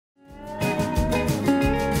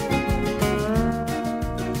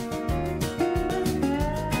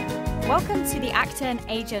welcome to the Actor and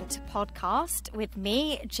Agent podcast with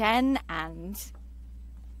me, Jen, and...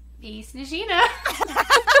 Me, Snezina. That's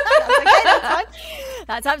okay, that's fine.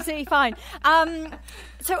 That's absolutely fine.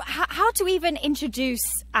 So how to even introduce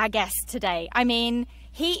our guest today? I mean,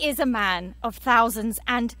 he is a man of thousands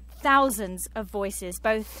and thousands of voices,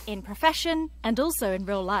 both in profession and also in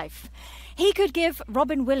real life. He could give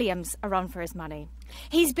Robin Williams a run for his money.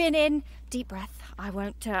 He's been in, deep breath,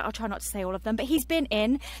 I'll try not to say all of them, but he's been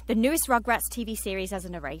in the newest Rugrats TV series as a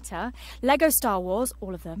narrator, Lego Star Wars,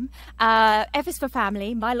 all of them, F is for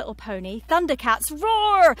Family, My Little Pony, Thundercats,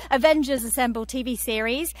 Roar, Avengers Assemble TV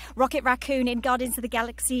series, Rocket Raccoon in Guardians of the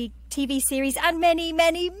Galaxy TV series, and many,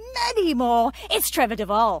 many, many more. It's Trevor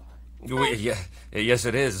Devall. Yeah, yes,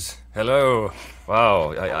 it is. Hello.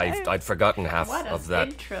 Wow, I'd forgotten half of that.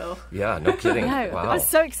 Intro. Yeah, no kidding. No, Wow. I was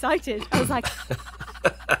so excited. I was like...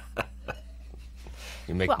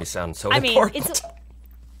 You make me sound so I mean, important.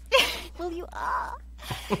 Well, you are.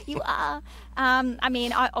 You are. I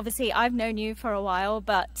mean, I've known you for a while,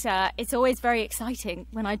 but it's always very exciting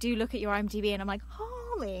when I do look at your IMDb and I'm like,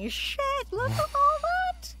 holy shit, look at all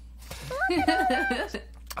that. Look at it.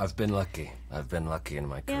 I've been lucky. in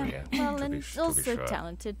my career. Well, to and be also sure.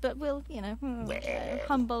 talented, but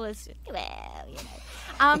humble as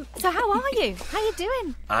So how are you? How you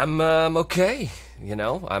doing? I'm okay.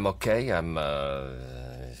 I'm okay. I'm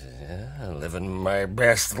living my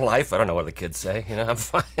best life. I don't know what the kids say. I'm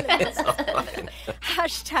fine. It's all fine.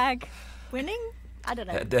 Hashtag winning? I don't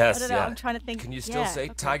know. Yes, I don't know. yeah. I'm trying to think. Can you still say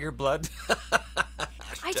tiger blood?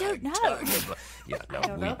 I don't know. Yeah,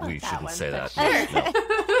 know no, about we that shouldn't one, say but that.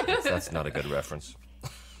 No. That's not a good reference.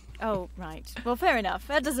 Oh, right. Well, fair enough.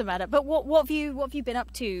 That doesn't matter. But what have you been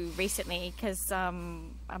up to recently? Because I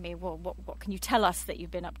mean, what can you tell us that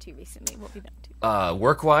you've been up to recently? What have you been up to?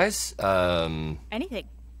 Work-wise, Anything.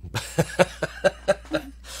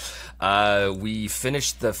 we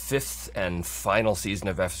finished the 5th and final season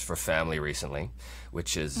of F is for Family recently,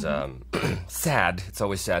 which is sad. It's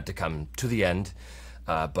always sad to come to the end,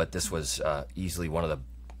 but this was easily one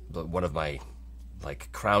of my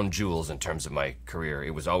crown jewels in terms of my career.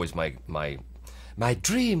 It was always my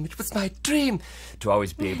dream. It was my dream to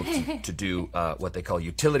always be able to do what they call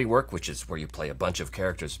utility work, which is where you play a bunch of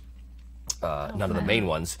characters. None of the main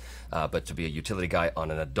ones, but to be a utility guy on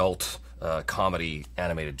an adult comedy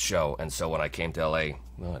animated show. And so when I came to LA,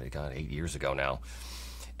 I got 8 years ago now,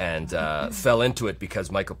 and fell into it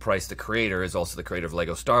because Michael Price, the creator, is also the creator of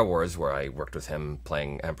Lego Star Wars, where I worked with him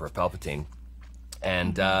playing Emperor Palpatine.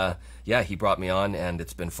 And yeah, he brought me on, and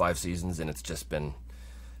it's been 5 seasons, and it's just been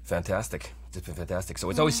fantastic. It's been fantastic. So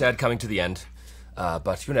it's always sad coming to the end,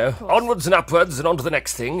 but onwards and upwards and on to the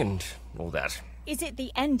next thing and all that. Is it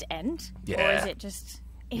the end? Yeah. Or is it just...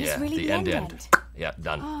 It's really the end? Yeah,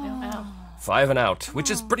 done. Oh. 5 and out, which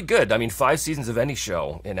is pretty good. I mean, 5 seasons of any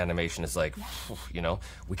show in animation is like,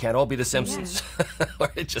 we can't all be The Simpsons.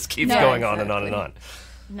 Where it just keeps going on and on and on.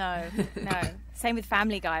 No. Same with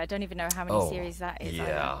Family Guy. I don't even know how many series that is.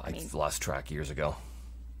 Yeah, I mean, lost track years ago.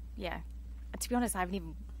 Yeah. To be honest, I haven't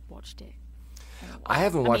even watched it. I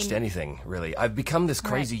haven't watched anything, really. I've become this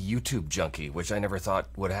crazy YouTube junkie, which I never thought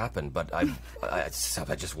would happen, but I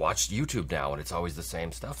just watched YouTube now, and it's always the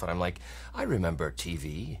same stuff, and I'm like, I remember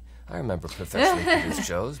TV. I remember professionally produced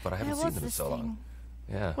shows, but I haven't seen them in so long.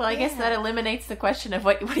 Yeah. Well, I guess that eliminates the question of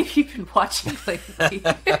what have you been watching lately?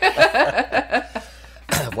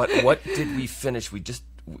 What did we finish?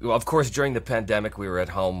 Well, of course, during the pandemic, we were at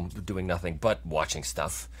home doing nothing but watching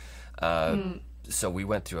stuff. So we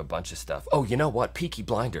went through a bunch of stuff. Oh, you know what? Peaky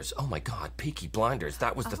Blinders. Oh my God, Peaky Blinders.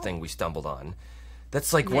 That was the thing we stumbled on.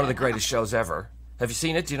 That's like one of the greatest shows ever. Have you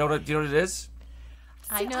seen it? Do you know what it is?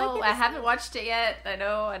 I know. I haven't watched it yet. I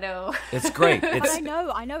know. It's great. But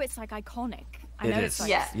I know it's like iconic.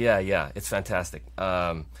 Yeah. It's fantastic.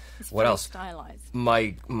 What else? Stylized.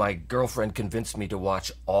 My girlfriend convinced me to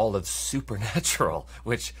watch all of Supernatural,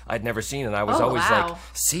 which I'd never seen, and I was always like,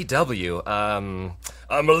 CW.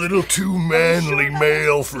 I'm a little too manly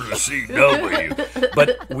male for the CW.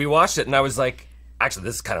 But we watched it, and I was like, actually,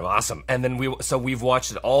 this is kind of awesome. And then we've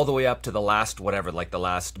watched it all the way up to the last the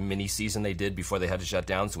last mini season they did before they had to shut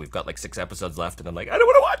down. So we've got 6 episodes left, and I'm like, I don't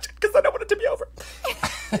want to watch it because I don't want it to be over.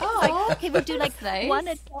 Okay, we'll do nice. one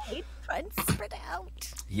a day and spread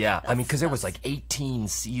out. Yeah, I mean, because there was 18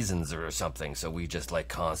 seasons or something, so we just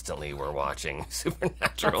constantly were watching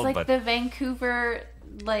Supernatural. That's the Vancouver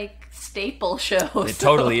like staple show. It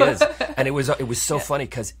totally is. And it was so funny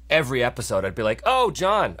because every episode I'd be like, oh,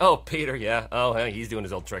 John, oh, Peter, yeah, oh, hey, he's doing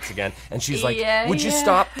his old tricks again. And she's like, would you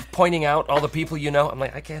stop pointing out all the people you know? I'm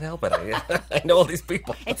like, I can't help it. I know all these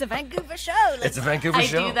people. It's a Vancouver show. It's a Vancouver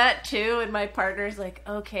show. I do that too, and my partner's like,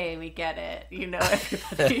 okay, we get it. You know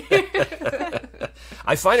everybody.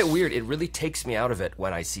 I find it weird. It really takes me out of it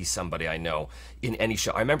when I see somebody I know in any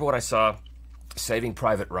show. I remember when I saw Saving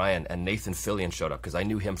Private Ryan and Nathan Fillion showed up because I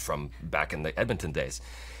knew him from back in the Edmonton days.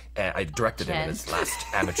 And I directed him in his last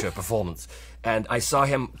amateur performance. And I saw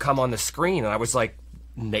him come on the screen and I was like,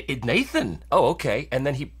 Nathan? Oh, okay. And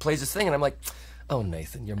then he plays his thing and I'm like, oh,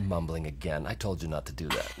 Nathan, you're mumbling again. I told you not to do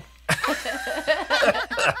that.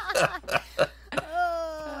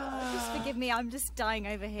 Just forgive me. I'm just dying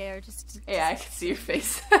over here. Yeah, I can see your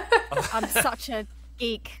face. I'm such a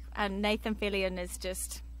geek, and Nathan Fillion is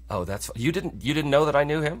just... Oh, that's... You didn't know that I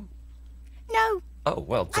knew him? No. Oh,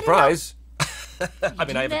 well, surprise. I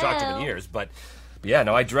mean, I haven't talked to him in years, but yeah,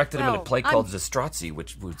 no, I directed him in a play called Zastrozzi,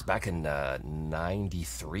 which was back in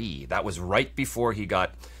 93. That was right before he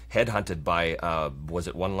got headhunted by, was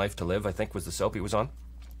it One Life to Live, I think was the soap he was on.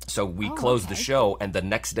 So we closed the show, and the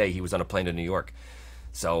next day he was on a plane to New York.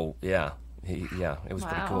 So, yeah, it was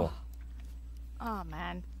pretty cool. Oh,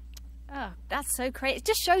 man. Oh, that's so crazy. It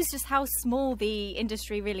just shows just how small the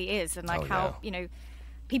industry really is, and like how, you know,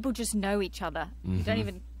 people just know each other. Mm-hmm. You don't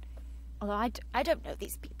even... Although I don't know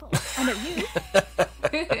these people. I know you.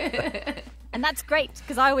 And that's great,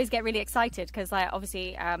 because I always get really excited, because I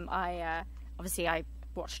obviously I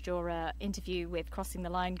watched your interview with Crossing the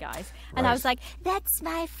Line guys, and I was like, that's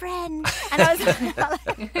my friend. And I was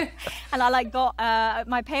and I got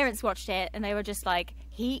my parents watched it, and they were just like,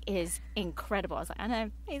 he is incredible. I was like, I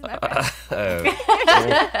know, he's my friend.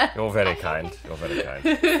 You're very kind. You're very kind.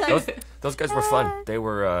 Those guys were fun. They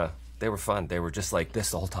were fun. They were just like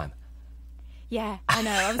this the whole time. Yeah, I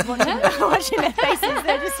know. I was watching their faces.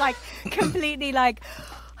 They're just like completely like,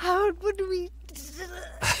 how would we?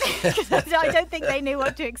 I don't think they knew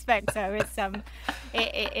what to expect. So it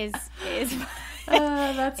is.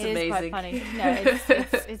 That's amazing. Is quite funny. No,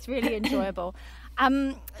 it's really enjoyable.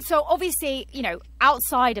 So obviously, you know,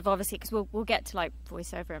 outside of obviously, because we'll get to like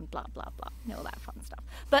voiceover and blah blah blah, and all that fun stuff.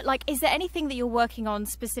 But like, is there anything that you're working on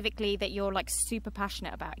specifically that you're like super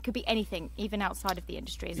passionate about? It could be anything, even outside of the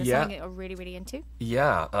industry. Is there something that you're really really into?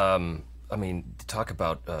 Yeah. I mean, to talk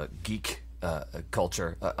about geek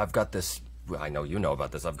culture, I've got this. I know you know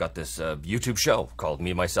about this. I've got this YouTube show called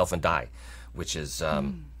Me, Myself, and Die, which is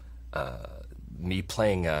me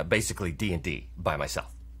playing basically D&D by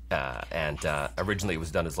myself. And originally it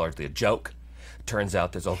was done as largely a joke. Turns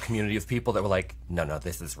out there's a whole community of people that were like, no,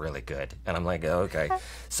 this is really good. And I'm like, oh, okay.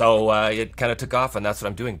 So it kind of took off, and that's what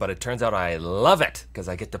I'm doing. But it turns out I love it because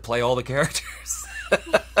I get to play all the characters.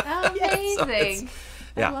 Amazing.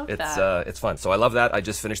 It's fun. So I love that. I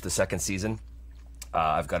just finished the second season.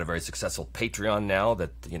 I've got a very successful Patreon now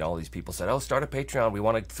that, you know, all these people said, oh, start a Patreon. We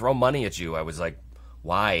want to throw money at you. I was like,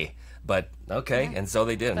 why? But okay, and so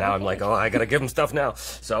they did. Now I'm like, oh, I gotta give them stuff now.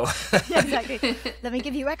 So yeah, exactly. Let me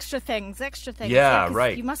give you extra things. Yeah,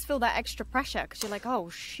 right. You must feel that extra pressure because you're like, oh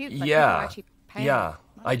shoot, like, yeah, people are actually paying money.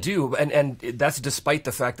 I do, and that's despite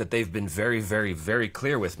the fact that they've been very, very, very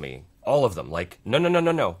clear with me. All of them, like,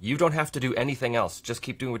 no, you don't have to do anything else. Just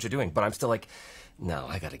keep doing what you're doing. But I'm still like, no,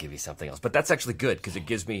 I got to give you something else. But that's actually good because it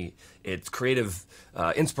gives me it's creative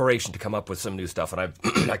inspiration to come up with some new stuff. And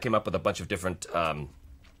I came up with a bunch of different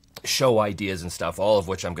show ideas and stuff, all of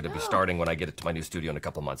which I'm going to be starting when I get it to my new studio in a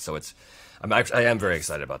couple months. So I am very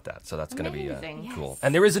excited about that. So that's going to be cool.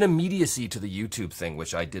 And there is an immediacy to the YouTube thing,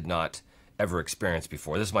 which I did not ever experience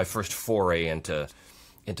before. This is my first foray into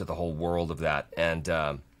the whole world of that.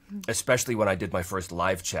 And especially when I did my first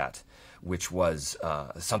live chat, which was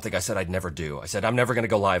something I said I'd never do. I said, I'm never going to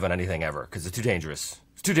go live on anything ever because it's too dangerous.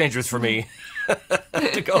 It's too dangerous for me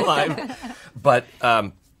to go live. But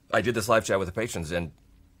I did this live chat with the patrons, and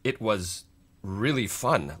it was really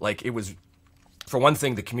fun. Like, it was, for one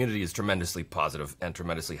thing, the community is tremendously positive and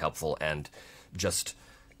tremendously helpful and just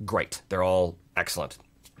great. They're all excellent.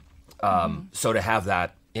 So to have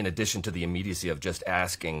that, in addition to the immediacy of just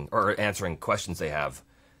asking or answering questions they have,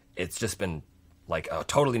 it's just been like a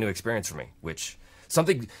totally new experience for me, which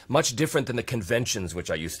something much different than the conventions which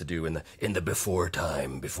I used to do in the before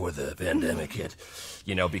the pandemic hit,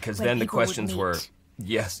 you know, because then the questions were,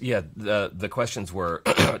 the questions were,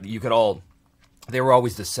 you could all they were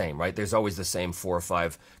always the same, right? There's always the same 4 or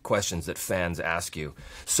 5 questions that fans ask you.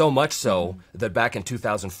 So much so that back in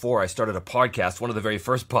 2004, I started a podcast, one of the very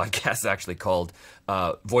first podcasts actually, called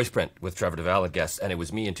Voice Print with Trevor Devall and guests, and it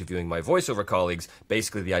was me interviewing my voiceover colleagues.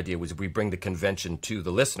 Basically, the idea was we bring the convention to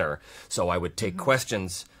the listener. So I would take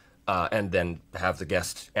questions and then have the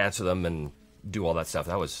guest answer them and do all that stuff.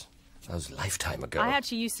 That was a lifetime ago. I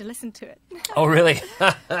actually used to listen to it. Oh, really?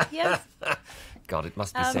 Yes. God, it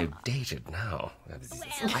must be so dated now.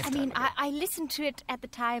 I mean, I listened to it at the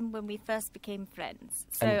time when we first became friends.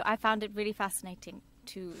 So I found it really fascinating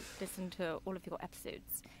to listen to all of your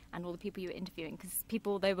episodes and all the people you were interviewing, because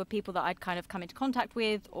they were people that I'd kind of come into contact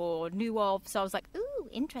with or knew of. So I was like, ooh,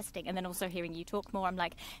 interesting. And then also hearing you talk more, I'm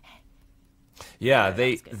like... Yeah,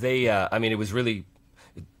 I mean, it was really...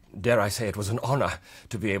 Dare I say, it was an honor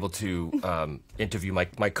to be able to interview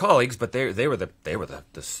my colleagues, but they were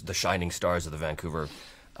the shining stars of the Vancouver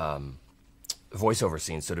voiceover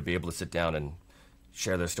scene. So to be able to sit down and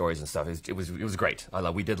share their stories and stuff, it was great.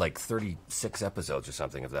 We did like 36 episodes or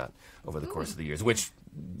something of that over the course of the years, which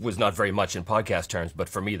was not very much in podcast terms, but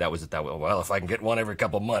for me that was well, if I can get one every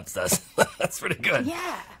couple months, that's pretty good.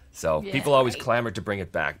 Yeah. So people always clamored to bring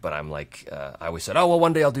it back, but I'm like, I always said, oh well,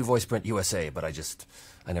 one day I'll do Voice Print USA, but I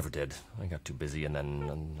never did. I got too busy, and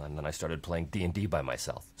then I started playing D&D by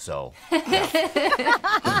myself. So,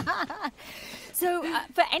 yeah. So,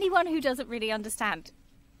 for anyone who doesn't really understand,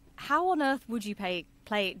 how on earth would you play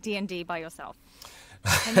D&D by yourself?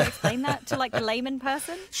 Can you explain that to like the layman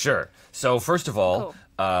person? Sure. So first of all,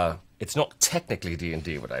 it's not technically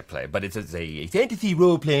D&D what I play, but it's a fantasy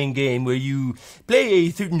role-playing game where you play a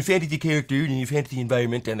certain fantasy character in a fantasy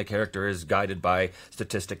environment, and the character is guided by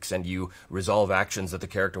statistics, and you resolve actions that the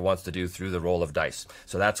character wants to do through the roll of dice.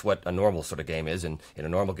 So that's what a normal sort of game is. And in a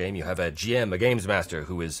normal game, you have a GM, a games master,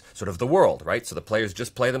 who is sort of the world, right? So the players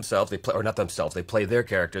just play themselves, they play their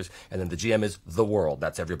characters, and then the GM is the world.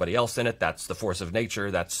 That's everybody else in it. That's the force of nature.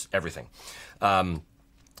 That's everything.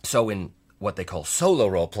 So in what they call solo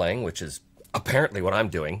role-playing, which is apparently what I'm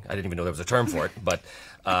doing. I didn't even know there was a term for it, but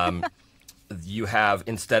you have,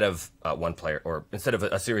 instead of one player, or instead of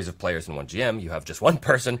a series of players and one GM, you have just one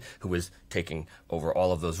person who is taking over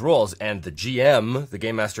all of those roles, and the GM, the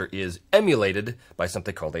Game Master, is emulated by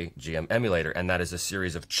something called a GM emulator, and that is a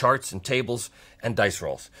series of charts and tables and dice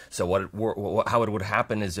rolls. So how it would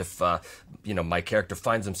happen is if my character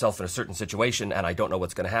finds himself in a certain situation and I don't know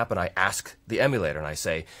what's going to happen, I ask the emulator and I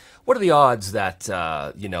say, what are the odds that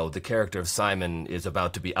the character of Simon is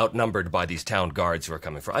about to be outnumbered by these town guards who are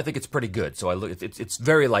coming for? I think it's pretty good. So I look. It's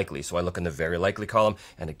very likely. So I look in the very likely column,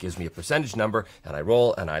 and it gives me a percentage number, and I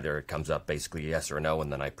roll, and either it comes up basically yes or no,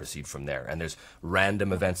 and then I proceed from there. And there's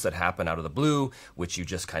random events that happen out of the blue, which you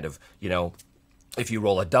just kind of if you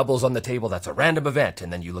roll a doubles on the table, that's a random event,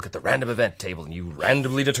 and then you look at the random event table and you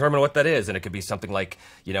randomly determine what that is, and it could be something like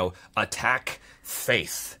attack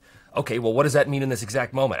faith. Okay, well, what does that mean in this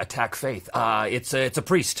exact moment? Attack faith. It's a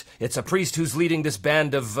priest. It's a priest who's leading this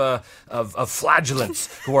band of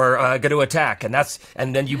flagellants who are going to attack,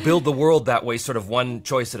 and then you build the world that way, sort of one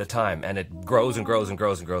choice at a time, and it grows and grows and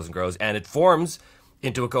grows and grows and grows, and it forms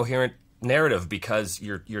into a coherent narrative because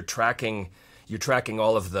you're tracking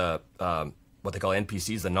all of the what they call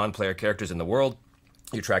NPCs, the non-player characters in the world.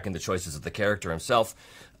 You're tracking the choices of the character himself,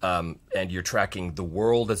 and you're tracking the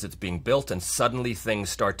world as it's being built, and suddenly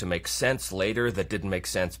things start to make sense later that didn't make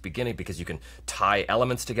sense beginning, because you can tie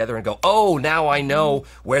elements together and go, oh, now I know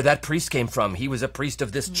where that priest came from. He was a priest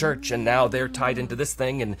of this church, and now they're tied into this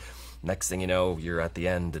thing, and next thing you know, you're at the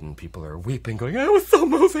end, and people are weeping, going, oh, it was so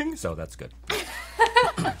moving. So that's good.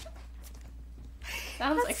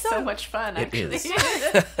 Sounds like so much fun, actually. It is.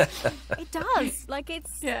 It does.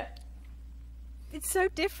 It's so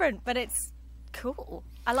different, but it's cool.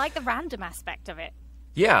 I like the random aspect of it.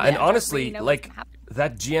 Yeah, and honestly, really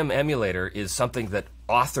that GM emulator is something that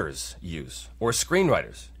authors use or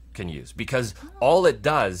screenwriters can use, because all it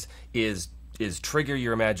does is trigger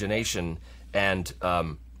your imagination and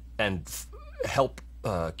help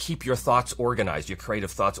keep your thoughts organized, your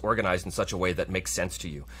creative thoughts organized in such a way that makes sense to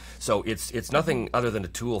you. So it's nothing other than a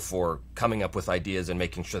tool for coming up with ideas and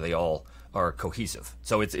making sure they all are cohesive.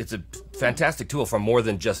 So it's a fantastic tool for more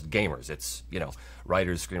than just gamers. It's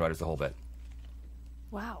writers, screenwriters, the whole bit.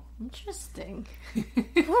 Wow, interesting.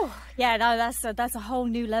 Yeah, no, that's a whole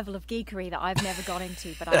new level of geekery that I've never got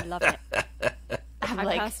into, but I love it.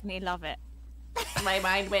 I personally love it. My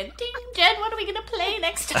mind went, ding, Jen, what are we going to play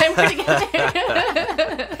next time we're together?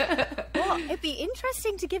 Well, it'd be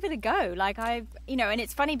interesting to give it a go. And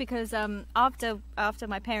it's funny because after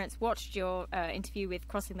my parents watched your interview with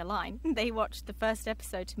Crossing the Line, they watched the first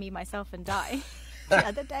episode to Me, Myself and Die. the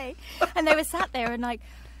other day, and they were sat there and like,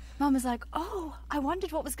 Mum was like, "Oh, I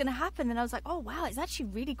wondered what was going to happen," and I was like, "Oh wow, it's actually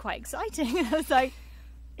really quite exciting." And I was like,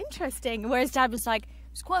 "Interesting." Whereas Dad was like,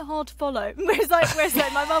 "It's quite hard to follow." Whereas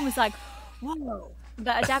my mum was like, "Whoa."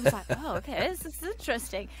 But Dad was like, "Oh, okay, this is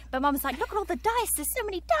interesting." But Mum was like, "Look at all the dice. There's so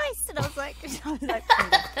many dice." And I was like,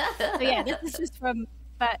 So yeah, this is just from.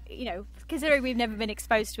 But you know, considering we've never been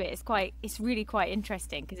exposed to it, it's really quite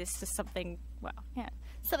interesting because it's just something. Well, yeah,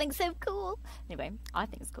 something so cool. Anyway, I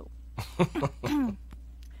think it's cool.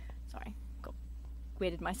 Sorry,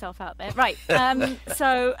 weirded myself out there. Right.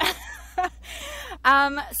 So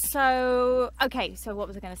okay. So what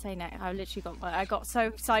was I going to say next? I got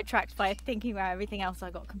so sidetracked by thinking about everything else.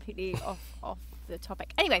 I got completely off the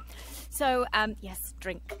topic. Anyway, so yes,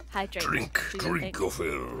 hydrate. Drink, Phil.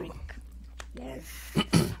 Drink. Yes.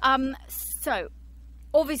 So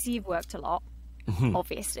obviously you've worked a lot.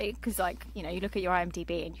 Obviously, because like you know, you look at your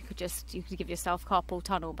IMDb and you could give yourself carpal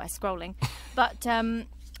tunnel by scrolling. But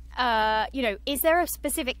you know, is there a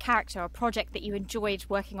specific character or project that you enjoyed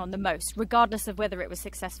working on the most, regardless of whether it was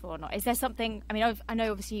successful or not? Is there something? I mean, I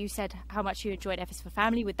know obviously you said how much you enjoyed F is for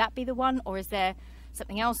Family. Would that be the one, or is there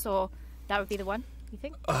something else, or that would be the one? You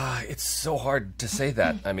think? It's so hard to say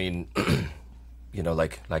that. I mean, you know,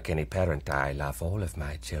 like any parent, I love all of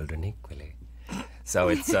my children equally. So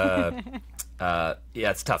it's yeah,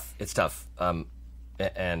 it's tough. It's tough.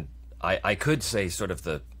 And I could say sort of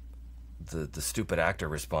the stupid actor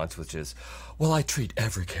response, which is, well, I treat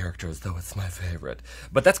every character as though it's my favorite.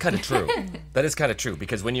 But that's kind of true. That is kind of true,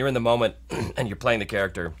 because when you're in the moment and you're playing the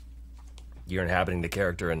character, you're inhabiting the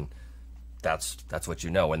character, and that's what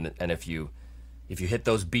you know. And if you hit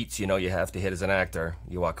those beats, you know, you have to hit as an actor,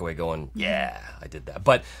 you walk away going, yeah, I did that.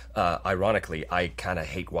 But ironically, I kind of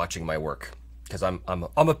hate watching my work, because I'm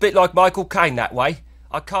a bit like Michael Caine that way.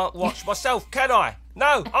 I can't watch myself, can I?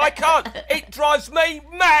 No, I can't. It drives me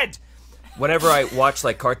mad. Whenever I watch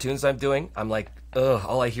like cartoons I'm doing, I'm like, ugh,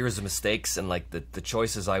 all I hear is the mistakes and like the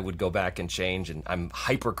choices I would go back and change, and I'm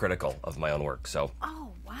hypercritical of my own work. So.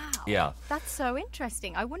 Oh wow. Yeah. That's so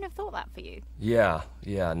interesting. I wouldn't have thought that for you. Yeah.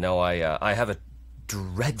 No, I have a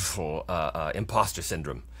dreadful imposter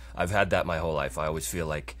syndrome. I've had that my whole life. I always feel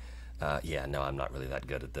like, yeah, no, I'm not really that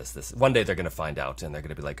good at this. One day they're going to find out, and they're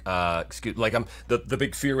going to be like, excuse, like the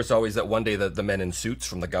big fear was always that one day the men in suits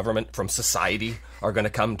from the government, from society, are going to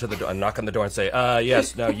come to the door and knock on the door and say,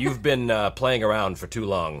 yes, no, you've been playing around for too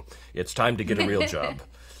long. It's time to get a real job.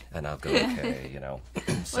 And I'll go, okay, you know.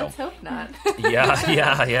 So, let's hope not.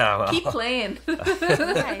 Yeah. Well. Keep playing.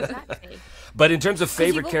 Yeah, exactly. But in terms of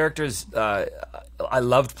favorite characters, I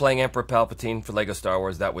loved playing Emperor Palpatine for Lego Star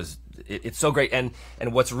Wars. That was it's so great, and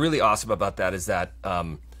what's really awesome about that is that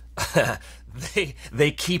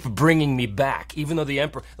they keep bringing me back, even though the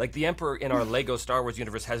Emperor in our Lego Star Wars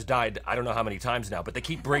universe has died I don't know how many times now, but they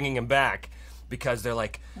keep bringing him back because they're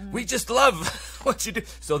like, we just love what you do.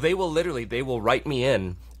 So they will write me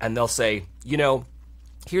in and they'll say, you know,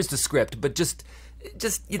 here's the script, but just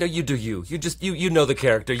you know, you do you know the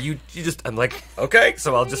character, you just, I'm like, okay,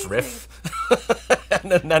 so I'll just riff.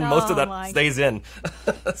 and then most of that stays in.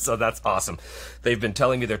 So that's awesome. They've been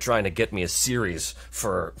telling me they're trying to get me a series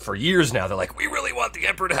for years now. They're like, we really want the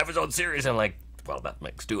Emperor to have his own series. I'm like, well, that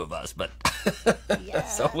makes two of us, but yeah.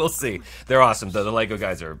 So we'll see. They're awesome. The Lego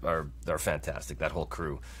guys are fantastic. That whole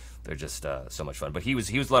crew, they're just so much fun. But he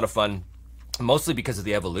was a lot of fun, mostly because of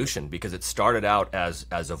the evolution, because it started out as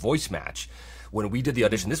a voice match. When we did the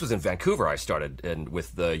audition, this was in Vancouver, I started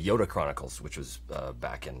with the Yoda Chronicles, which was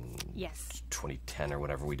back in 2010 or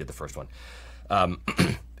whatever we did the first one.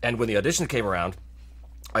 And when the audition came around,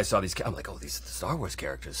 I saw these, I'm like, oh, these are the Star Wars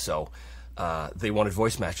characters. So they wanted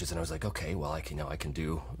voice matches, and I was like, okay, well, I can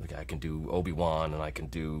do Obi-Wan, and I can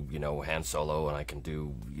do, you know, Han Solo, and I can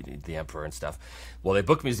do the Emperor and stuff. Well, they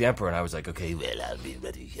booked me as the Emperor, and I was like, okay, well, I'll be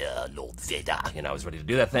ready here, Lord Vader. You know, I was ready to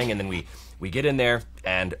do that thing, and then we get in there,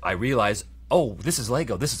 and I realize, oh, this is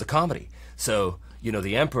Lego, this is a comedy. So, you know,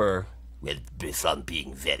 the Emperor will be from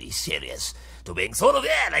being very serious to being sort of,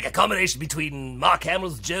 like a combination between Mark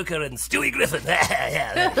Hamill's Joker and Stewie Griffin.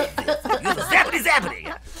 Zappity.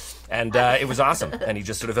 Yeah. And it was awesome. And he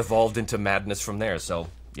just sort of evolved into madness from there. So,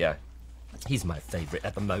 yeah, he's my favorite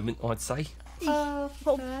at the moment, I'd say. Oh,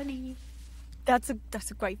 funny. That's a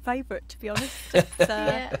great favorite, to be honest.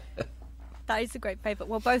 Yeah. That is a great favourite.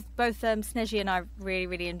 Well, both Sneji and I really,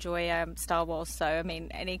 really enjoy Star Wars. So, I mean,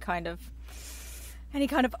 any kind of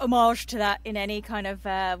homage to that in any kind of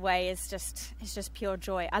way is just pure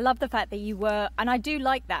joy. I love the fact that you were, and I do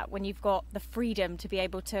like that when you've got the freedom to be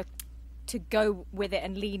able to go with it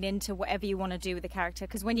and lean into whatever you want to do with the character.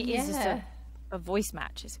 Because when it is just a voice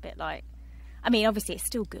match, it's a bit like, I mean, obviously it's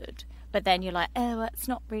still good, but then you're like, oh, it's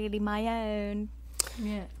not really my own.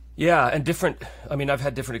 Yeah. Yeah, and different. I mean, I've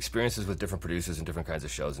had different experiences with different producers and different kinds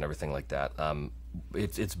of shows and everything like that.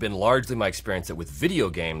 It's been largely my experience that with video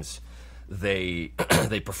games, they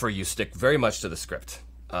they prefer you stick very much to the script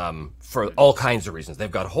for all kinds of reasons.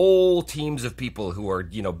 They've got whole teams of people who are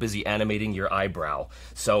busy animating your eyebrow.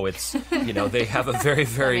 So it's they have a very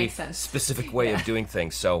very specific way of doing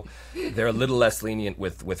things. So they're a little less lenient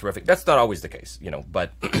with riffing. That's not always the case,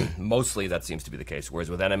 but mostly that seems to be the case. Whereas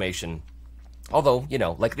with animation. Although,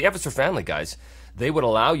 like the F is for Family guys, they would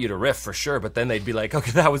allow you to riff for sure, but then they'd be like,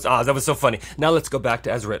 okay, that was Oz, that was so funny. Now let's go back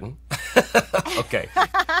to as written. Okay,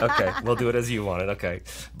 we'll do it as you want it, okay.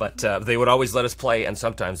 But they would always let us play, and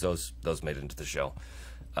sometimes those made it into the show.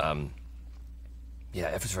 Yeah,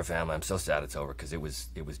 F is for Family, I'm so sad it's over, because it was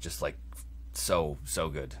just like so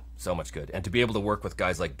good, so much good. And to be able to work with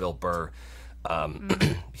guys like Bill Burr,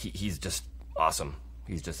 he's just awesome.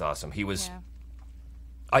 He's just awesome. He was... Yeah.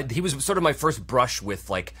 He was sort of my first brush with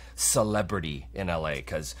like celebrity in LA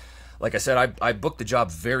because, like I said, I booked the job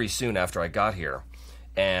very soon after I got here,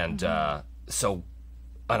 and I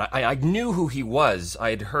knew who he was.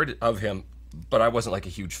 I had heard of him, but I wasn't like a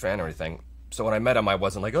huge fan or anything. So when I met him, I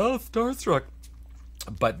wasn't like, oh, starstruck.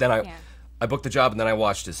 But then I booked the job, and then I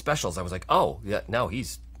watched his specials. I was like, oh yeah, no,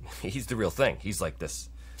 he's the real thing. He's like this.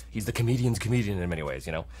 He's the comedian's comedian in many ways,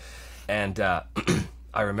 And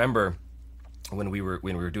I remember. When we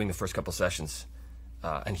were doing the first couple sessions,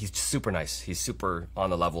 and he's just super nice. He's super on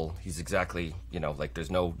the level. He's exactly like there's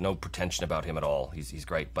no pretension about him at all. He's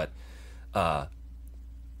great. But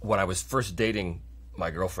when I was first dating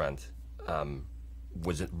my girlfriend,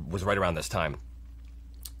 was right around this time,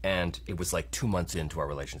 and it was like 2 months into our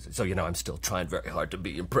relationship. So I'm still trying very hard to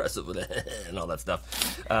be impressive and all that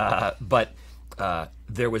stuff. But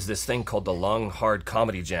there was this thing called the Long Hard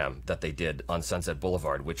Comedy Jam that they did on Sunset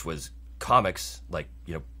Boulevard, which was comics, like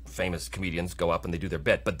famous comedians go up and they do their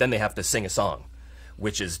bit, but then they have to sing a song,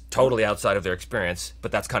 which is totally outside of their experience.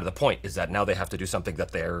 But that's kind of the point, is that now they have to do something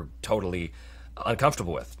that they're totally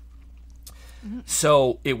uncomfortable with.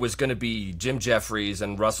 So it was going to be Jim Jeffries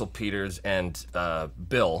and Russell Peters and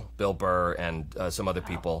Bill Burr and some other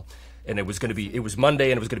people. And it was Monday,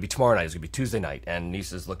 and it was going to be tomorrow night. It was going to be Tuesday night. And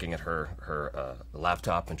Nisa's looking at her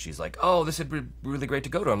laptop, and she's like, oh, this would be really great to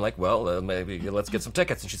go to. I'm like, well, maybe let's get some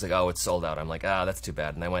tickets. And she's like, oh, it's sold out. I'm like, that's too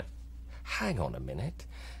bad. And I went, hang on a minute.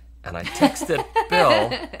 And I texted Bill,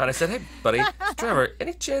 and I said, hey, buddy, Trevor,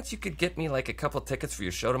 any chance you could get me like a couple of tickets for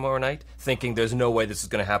your show tomorrow night? Thinking there's no way this is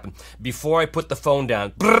going to happen. Before I put the phone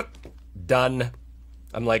down, done.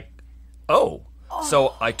 I'm like, oh.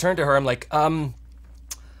 So I turned to her, I'm like,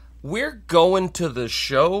 we're going to the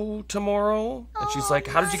show tomorrow? And she's like,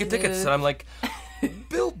 how did you get tickets? And I'm like,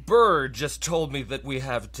 Bill Burr just told me that we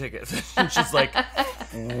have tickets. And she's like,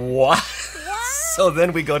 what? So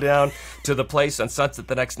then we go down to the place on Sunset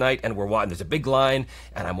the next night, and we're walking. There's a big line,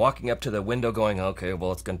 and I'm walking up to the window going, okay,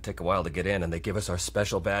 well, it's going to take a while to get in. And they give us our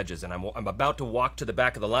special badges, and I'm about to walk to the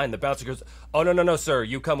back of the line. The bouncer goes, oh, no, sir,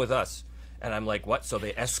 you come with us. And I'm like, what? So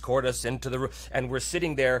they escort us into the room, and we're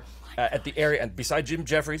sitting there at the area, and beside Jim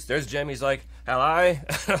Jeffries, there's Jim. He's like, hello.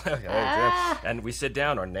 Hello, Jim. And we sit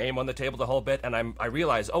down, our name on the table, the whole bit, and I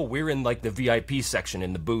realize, oh, we're in like the VIP section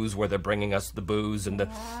in the booze where they're bringing us the booze, and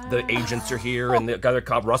the agents are here, and the other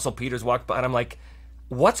cop, Russell Peters, walked by, and I'm like,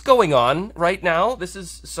 what's going on right now? This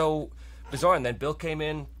is so bizarre. And then Bill came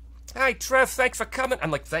in. Hi, Trev, thanks for coming.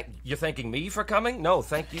 I'm like, you're thanking me for coming? No,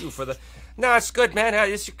 thank you for the... No, it's good, man.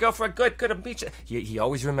 It's your girlfriend. Good to meet you. He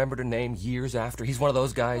always remembered her name years after. He's one of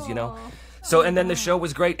those guys, So, and then the show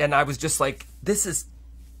was great, and I was just like, this is...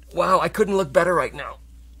 Wow, I couldn't look better right now.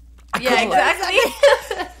 Yeah, exactly.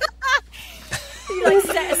 You like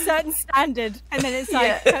set a certain standard, and then it's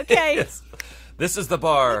like, okay. Yes. This is the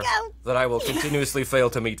bar that I will continuously fail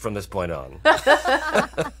to meet from this point on.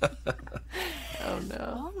 Oh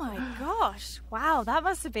no! Oh my gosh! Wow, that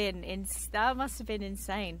must have been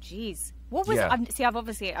insane. Jeez, what was? Yeah.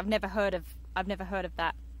 I've never heard of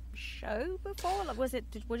that show before. Like,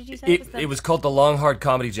 what did you say? It was called the Long Hard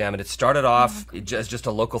Comedy Jam, and it started off as just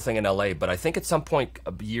a local thing in LA. But I think at some point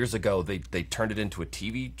years ago they turned it into a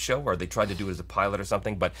TV show, or they tried to do it as a pilot or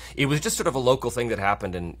something. But it was just sort of a local thing that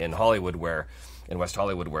happened in Hollywood, in West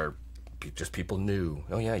Hollywood, where just people knew,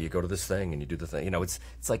 oh yeah, you go to this thing and you do the thing. It's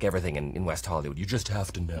like everything in West Hollywood. You just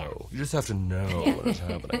have to know. You just have to know what is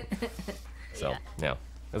happening. So yeah,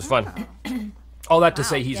 it was fun. All that to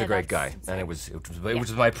say, he's a great guy, and it was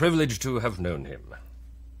my privilege to have known him.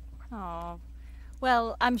 Oh,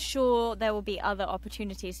 well, I'm sure there will be other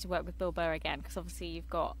opportunities to work with Bill Burr again, because obviously you've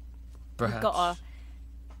got a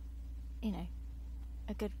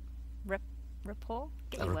good rapport.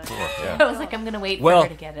 Get A your word. rapport, yeah. I was like, I'm gonna wait Well, for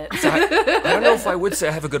her to get it. I don't know if I would say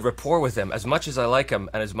I have a good rapport with him. As much as I like him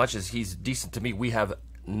and as much as he's decent to me, we have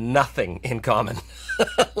nothing in common.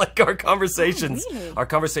 Like our conversations, really? our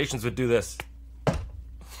conversations would do this.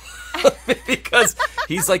 Because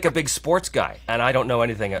he's like a big sports guy, and I don't know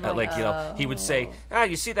anything. Like, you know, he would say,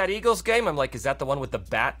 you see that Eagles game? I'm like, is that the one with the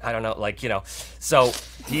bat? I don't know. Like, you know, so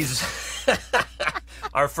he's...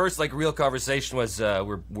 Our first, like, real conversation was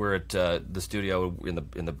we're at the studio in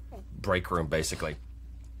the break room, basically.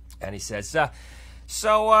 And he says,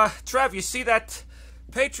 Trev, you see that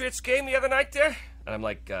Patriots game the other night there? And I'm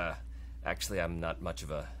like, actually, I'm not much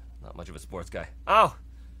of a sports guy. Oh,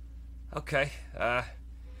 okay.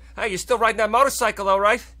 Hey, you still riding that motorcycle, though,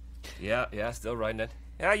 right? Yeah, still riding it.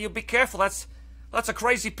 Yeah, you be careful. That's lots of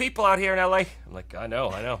crazy people out here in L.A. I'm like, I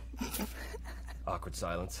know. Awkward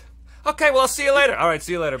silence. Okay, well, I'll see you later. All right,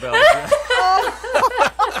 see you later, Bella.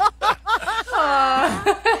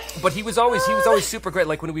 But he was always super great.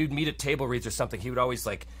 Like when we would meet at table reads or something, he would always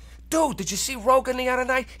like, dude, did you see Rogan the other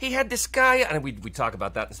night? He had this guy, and we'd talk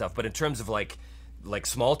about that and stuff. But in terms of like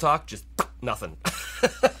small talk, just nothing.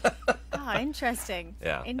 Oh, interesting.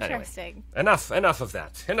 Yeah. Interesting. Anyway, enough of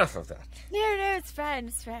that. No, it's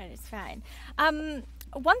fine.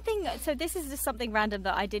 One thing, so this is just something random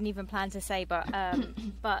that I didn't even plan to say, but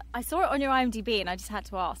I saw it on your IMDb and I just had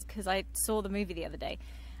to ask because I saw the movie the other day.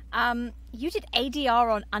 You did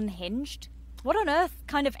ADR on Unhinged. What on earth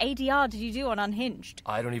kind of ADR did you do on Unhinged?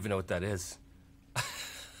 I don't even know what that is.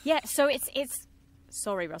 Yeah, so it's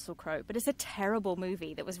sorry, Russell Crowe, but it's a terrible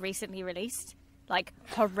movie that was recently released. Like,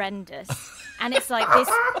 horrendous. And it's like this...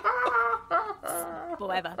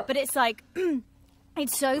 whatever. But it's like...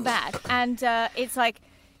 it's so bad. And it's like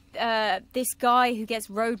this guy who gets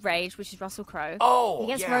road rage, which is Russell Crowe. Oh, he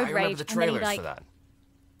gets yeah, road I remember rage, the and then he, trailers like, for that.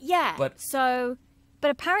 Yeah, But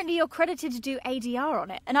apparently you're credited to do ADR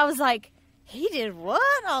on it. And I was like, he did what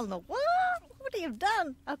on the what? What have you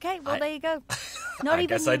done? Okay, well, there you go. Not I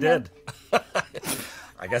even guess I did.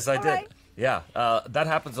 I guess I did. right. Yeah, that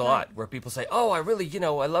happens a lot where people say, "Oh, I really,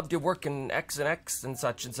 I loved your work in X and X and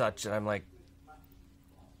such," and I'm like,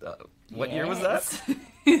 "What year was that?"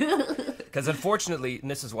 Because unfortunately, and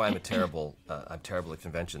this is why I'm terrible at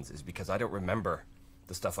conventions, is because I don't remember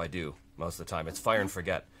the stuff I do most of the time. It's fire and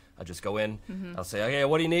forget. I just go in, I'll say, "Okay,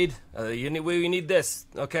 what do you need? You need this.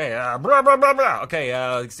 Okay, blah blah blah blah.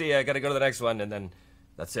 Okay, see, I got to go to the next one, and then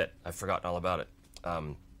that's it. I've forgotten all about it."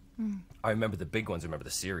 I remember the big ones. I remember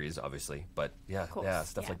the series, obviously, but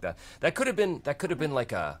stuff like that. That could have been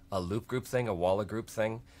like a loop group thing, a Walla group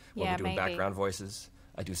thing, where we're doing background voices.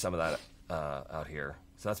 I do some of that out here,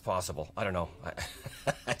 so that's possible. I don't know. I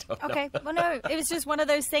don't know. Okay, well, no, it was just one of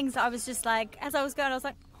those things that I was just like, as I was going, I was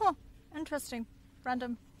like, huh, interesting,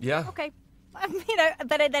 random. Yeah. Okay,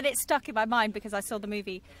 but then it stuck in my mind because I saw the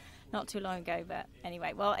movie not too long ago. But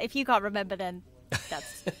anyway, well, if you can't remember, then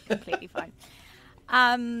that's completely fine.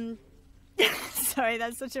 Sorry,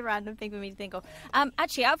 that's such a random thing for me to think of.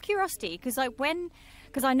 Actually, out of curiosity, because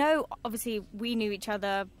I know obviously we knew each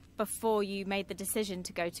other before you made the decision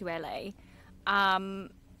to go to LA. I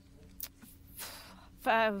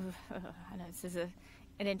know this is an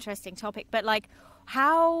interesting topic, but like,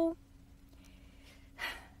 how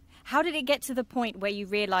did it get to the point where you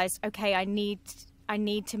realized, okay, I need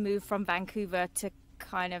to move from Vancouver to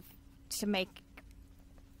kind of to make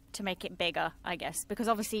it bigger, I guess, because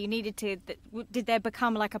obviously you needed to. Did there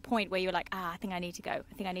become like a point where you were like, I think I need to go.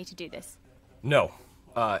 I think I need to do this. No,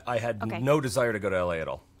 I had no desire to go to LA at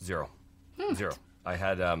all. Zero. I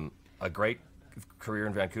had a great career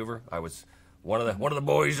in Vancouver. I was one of the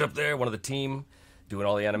boys up there, one of the team, doing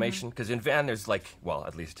all the animation. Because in Van, there's like, well,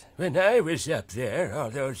 at least when I was up there all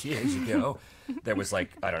those years ago, there was like,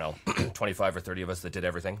 I don't know, 25 or 30 of us that did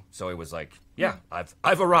everything. So it was like, yeah,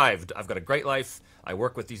 I've arrived. I've got a great life. I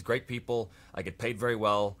work with these great people. I get paid very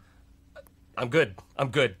well. I'm good.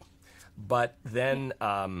 But then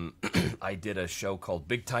I did a show called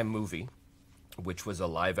Big Time Movie, which was a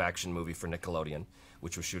live-action movie for Nickelodeon,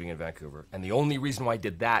 which was shooting in Vancouver. And the only reason why I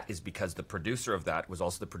did that is because the producer of that was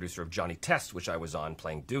also the producer of Johnny Test, which I was on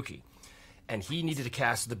playing Dookie. And he needed to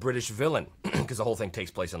cast the British villain, because the whole thing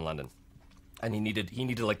takes place in London. And he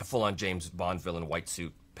needed like the full-on James Bond villain, white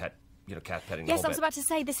suit, cat petting the whole Yes, I was bit. about to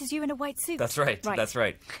say, this is you in a white suit. That's right.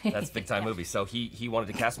 That's Big Time Movie. So he wanted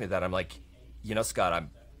to cast me that. I'm like, Scott, I'm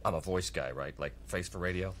a voice guy, right? Like, face for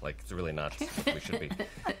radio? Like, it's really not what we should be.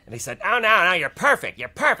 And he said, oh, no, you're perfect.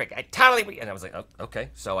 I totally... And I was like, oh, okay.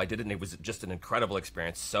 So I did it, and it was just an incredible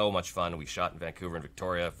experience. So much fun. We shot in Vancouver and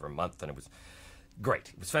Victoria for a month, and it was great.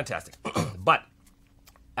 It was fantastic. But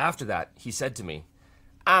after that, he said to me,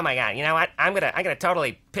 oh my God, you know what? I'm gonna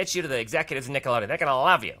totally pitch you to the executives of Nickelodeon. They're gonna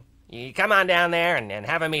love you. You come on down there and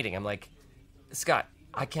have a meeting. I'm like, Scott,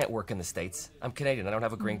 I can't work in the States. I'm Canadian. I don't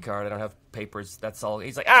have a green card. I don't have papers. That's all.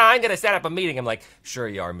 He's like, I'm going to set up a meeting. I'm like, sure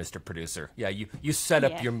you are, Mr. Producer. Yeah, you set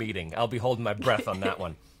up your meeting. I'll be holding my breath on that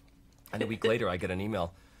one. And a week later, I get an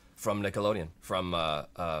email from Nickelodeon, from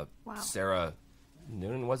Sarah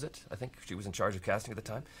Noonan, was it? I think she was in charge of casting at the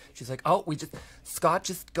time. She's like, oh, Scott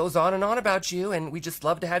just goes on and on about you, and we just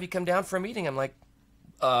love to have you come down for a meeting. I'm like,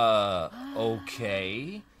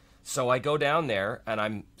 okay. So I go down there, and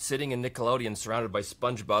I'm sitting in Nickelodeon surrounded by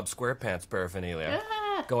SpongeBob SquarePants paraphernalia,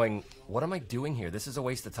 going, what am I doing here? This is a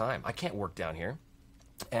waste of time. I can't work down here.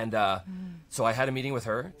 And so I had a meeting with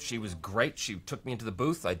her. She was great. She took me into the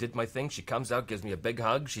booth. I did my thing. She comes out, gives me a big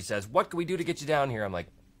hug. She says, what can we do to get you down here? I'm like,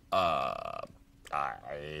 I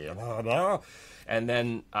don't know. And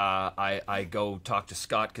then I go talk to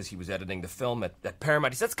Scott because he was editing the film at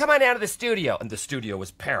Paramount. He says, come on down to the studio. And the studio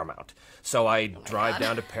was Paramount. So I drive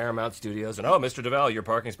down to Paramount Studios and, Mr. Devall, your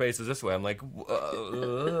parking space is this way. I'm like,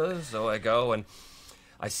 so I go and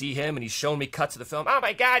I see him and he's showing me cuts of the film. Oh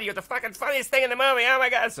my God, you're the fucking funniest thing in the movie. Oh my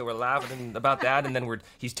God. So we're laughing about that. And then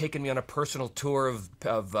he's taking me on a personal tour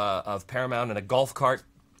of Paramount in a golf cart.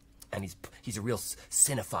 And he's a real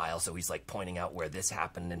cinephile, so he's like pointing out where this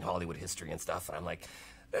happened in Hollywood history and stuff. And I'm like,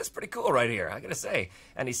 that's pretty cool right here, I gotta say.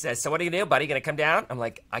 And he says, so what are you gonna do, buddy? You gonna come down? I'm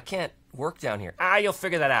like, I can't work down here. You'll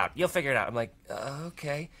figure that out. You'll figure it out. I'm like,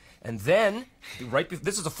 okay. And then,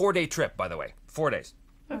 this is a 4-day trip, by the way. 4 days.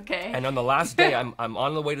 Okay. And on the last day, I'm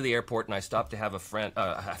on the way to the airport, and I stop to have a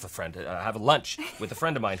lunch with a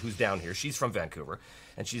friend of mine who's down here. She's from Vancouver,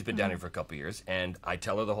 and she's been down here for a couple of years. And I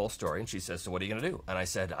tell her the whole story, and she says, so what are you going to do? And I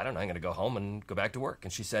said, I don't know, I'm going to go home and go back to work.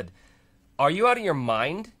 And she said, are you out of your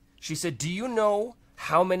mind? She said, do you know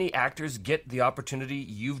how many actors get the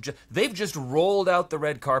opportunity they've just rolled out the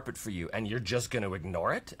red carpet for you, and you're just going to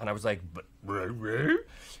ignore it? And I was like,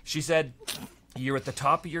 she said, you're at the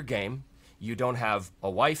top of your game. You don't have a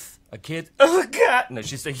wife, a kid. Oh God! No,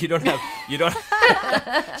 she said you don't.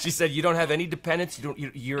 She said you don't have any dependents.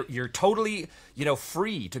 You're totally,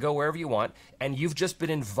 free to go wherever you want, and you've just been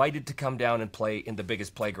invited to come down and play in the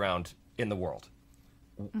biggest playground in the world.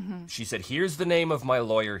 Mm-hmm. She said, "Here's the name of my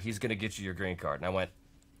lawyer. He's going to get you your green card." And I went,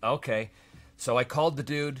 "Okay." So I called the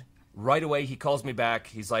dude right away. He calls me back.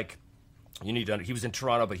 He's like, "You need to." He was in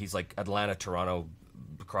Toronto, but he's like Atlanta, Toronto,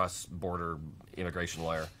 cross-border immigration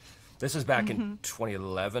lawyer. This is back in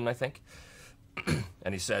 2011, I think.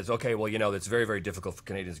 And he says, okay, well, it's very, very difficult for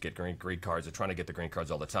Canadians to get green cards. They're trying to get the green cards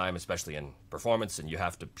all the time, especially in performance, and you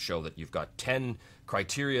have to show that you've got 10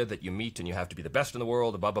 criteria that you meet, and you have to be the best in the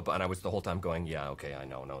world, blah, blah, blah. And I was the whole time going, yeah, okay, I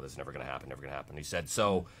know, no, this is never going to happen, never going to happen. He said,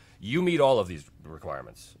 so you meet all of these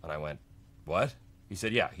requirements. And I went, what? He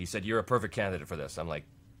said, yeah. He said, you're a perfect candidate for this. I'm like,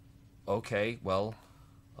 okay, well,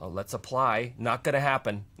 let's apply. Not going to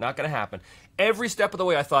happen. Not going to happen. Every step of the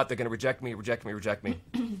way, I thought they're going to reject me.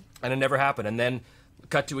 And it never happened. And then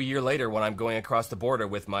cut to a year later when I'm going across the border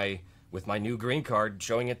with my new green card,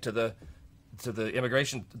 showing it to the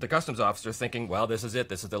customs officer, thinking, well, this is it.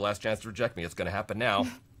 This is the last chance to reject me. It's going to happen now.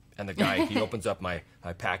 And the guy, he opens up my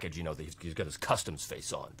package, he's got his customs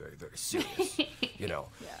face on, very, very serious, Yeah.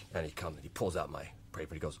 And he comes and he pulls out my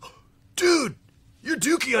paper and he goes, dude, you're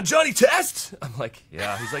Dookie on Johnny Test? I'm like,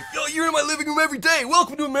 yeah. He's like, yo, you're in my living room every day.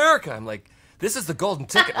 Welcome to America. I'm like, this is the golden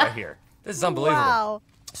ticket right here. This is unbelievable. Wow.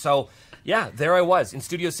 So, yeah, there I was in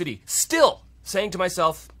Studio City, still saying to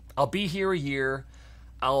myself, I'll be here a year.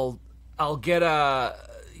 I'll get a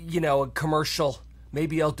commercial.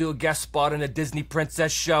 Maybe I'll do a guest spot in a Disney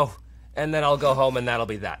princess show. And then I'll go home and that'll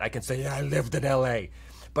be that. I can say, yeah, I lived in L.A.,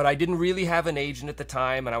 but I didn't really have an agent at the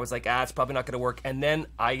time, and I was like, it's probably not going to work. And then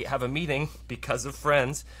I have a meeting, because of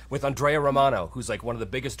friends, with Andrea Romano, who's like one of the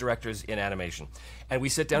biggest directors in animation. And we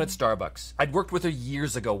sit down at Starbucks. I'd worked with her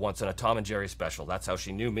years ago once on a Tom and Jerry special. That's how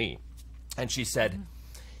she knew me. And she said,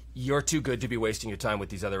 you're too good to be wasting your time with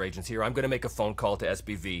these other agents here. I'm going to make a phone call to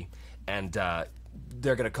SBV, and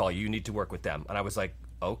they're going to call you. You need to work with them. And I was like,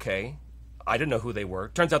 okay. I didn't know who they were.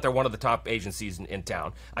 Turns out they're one of the top agencies in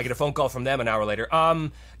town. I get a phone call from them an hour later.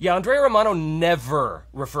 Yeah, Andrea Romano never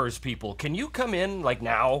refers people. Can you come in,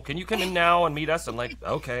 now? Can you come in now and meet us? I'm like,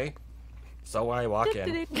 okay. So I walk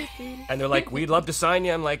in. And they're like, we'd love to sign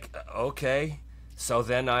you. I'm like, okay. So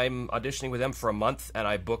then I'm auditioning with them for a month, and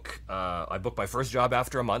I book my first job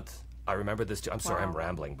after a month. I remember this too. I'm sorry, I'm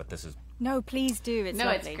rambling, but this is... No, please do. It's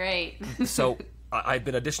lovely. It's great. So I've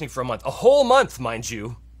been auditioning for a month. A whole month, mind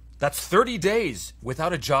you. That's 30 days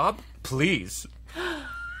without a job, please.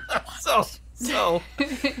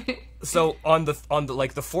 So on the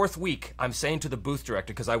like the fourth week, I'm saying to the booth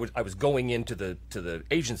director, because I was going into the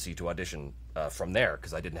agency to audition from there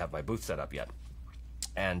because I didn't have my booth set up yet,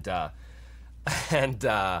 and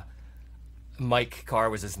Mike Carr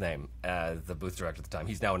was his name, the booth director at the time.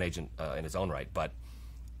 He's now an agent in his own right, but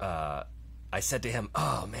I said to him,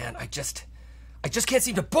 "Oh man, I just can't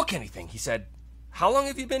seem to book anything." He said, "How long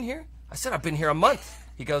have you been here?" I said, "I've been here a month."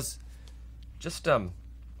 He goes, Just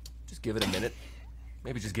give it a minute.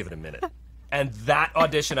 Maybe just give it a minute." And that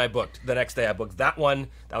audition I booked. The next day I booked that one.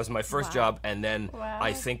 That was my first job. And then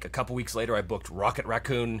I think a couple weeks later I booked Rocket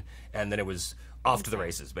Raccoon. And then it was off to the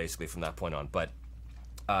races, basically, from that point on. But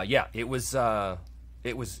yeah, it was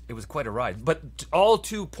quite a ride. But all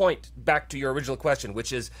to point back to your original question,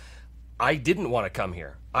 which is I didn't want to come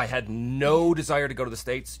here. I had no desire to go to the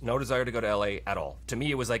States, no desire to go to LA at all. To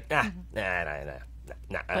me, it was like, nah.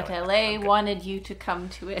 But LA wanted you to come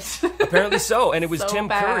to it. Apparently so, and it was So Tim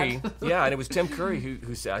bad. Curry. Yeah, and it was Tim Curry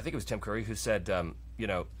who said, I think it was Tim Curry who said,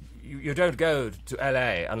 you don't go to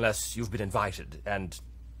LA unless you've been invited. And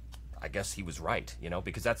I guess he was right,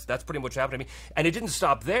 because that's pretty much what happened to me. And it didn't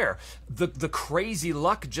stop there. The crazy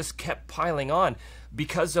luck just kept piling on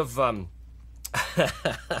because of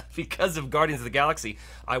because of Guardians of the Galaxy.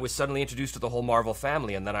 I was suddenly introduced to the whole Marvel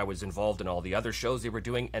family, and then I was involved in all the other shows they were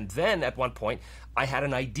doing. And then at one point, I had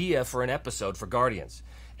an idea for an episode for Guardians.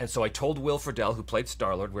 And so I told Will Friedle, who played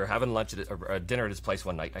Star-Lord, we were having lunch dinner at his place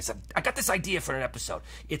one night. I said, "I got this idea for an episode.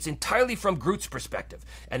 It's entirely from Groot's perspective.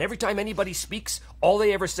 And every time anybody speaks, all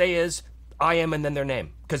they ever say is, 'I am,' and then their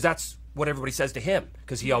name. Because that's what everybody says to him,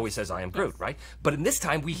 because he always says, 'I am Groot,' right? But in this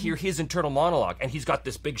time, we hear his internal monologue, and he's got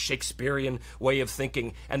this big Shakespearean way of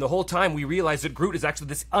thinking. And the whole time, we realize that Groot is actually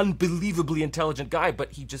this unbelievably intelligent guy,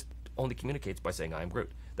 but he just only communicates by saying, 'I am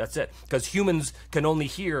Groot.' That's it. Because humans can only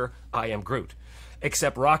hear, 'I am Groot.'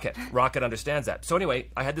 Except Rocket. Rocket understands that. So anyway,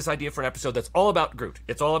 I had this idea for an episode that's all about Groot.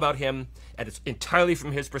 It's all about him, and it's entirely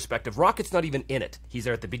from his perspective. Rocket's not even in it. He's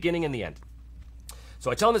there at the beginning and the end.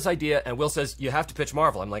 So I tell him this idea, and Will says, "You have to pitch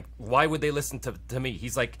Marvel." I'm like, "Why would they listen to me?"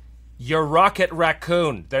 He's like, "You're Rocket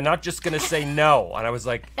Raccoon. They're not just going to say no." And I was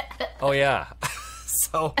like, "Oh, yeah."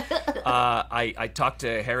 So I talked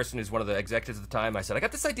to Harrison, who's one of the executives at the time. I said, "I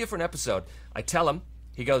got this idea for an episode." I tell him.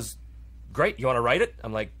 He goes, "Great. You want to write it?"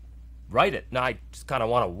 I'm like, "Write it? No, I just kind of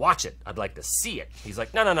want to watch it. I'd like to see it." He's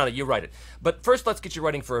like, No, you write it. But first, let's get you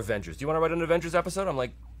writing for Avengers. Do you want to write an Avengers episode?" I'm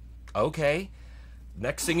like, "Okay."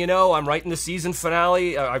 Next thing you know, I'm writing the season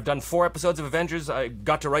finale. I've done 4 episodes of Avengers. I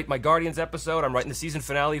got to write my Guardians episode. I'm writing the season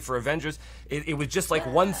finale for Avengers. It was just like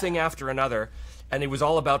one thing after another. And it was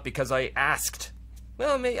all about because I asked,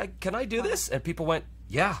 "Well, can I do this?" And people went,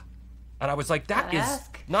 "Yeah." And I was like, that is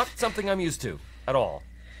not something I'm used to at all.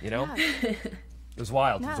 Yeah. It was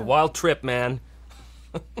wild. No. It was a wild trip, man.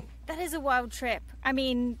 That is a wild trip. I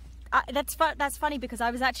mean, that's funny because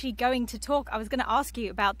I was actually going to talk. I was going to ask you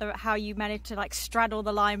about how you managed to straddle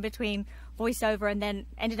the line between voiceover and then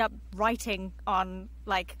ended up writing on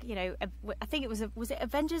I think it was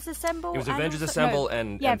Avengers Assemble. It was Avengers Assemble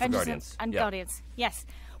and Guardians and Guardians. Yes,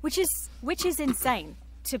 which is insane,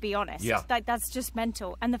 to be honest. Yeah, that's just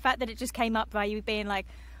mental. And the fact that it just came up by you being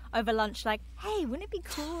over lunch, "Hey, wouldn't it be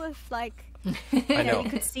cool if you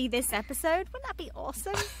could see this episode? Wouldn't that be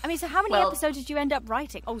awesome?" I mean, so how many episodes did you end up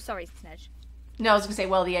writing? Oh, sorry, Snej. No, I was going to say,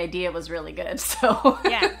 the idea was really good, so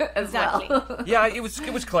yeah, exactly. Yeah, it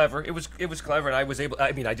was clever. It was clever, and I was able.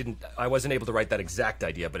 I mean, I wasn't able to write that exact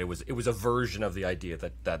idea, but it was a version of the idea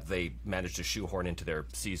that they managed to shoehorn into their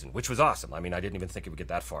season, which was awesome. I mean, I didn't even think it would get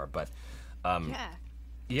that far, but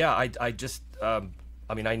I just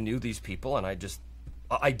I knew these people, and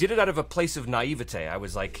I did it out of a place of naivete. I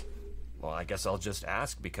was like, well, I guess I'll just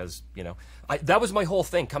ask because that was my whole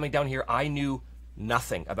thing coming down here. I knew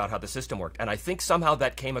nothing about how the system worked, and I think somehow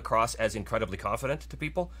that came across as incredibly confident to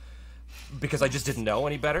people because I just didn't know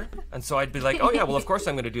any better. And so I'd be like, "Oh yeah, well of course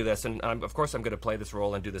I'm going to do this, and of course I'm going to play this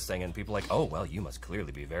role and do this thing." And people are like, "Oh well, you must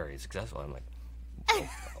clearly be very successful." I'm like, "Oh,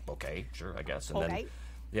 okay, sure, I guess." And then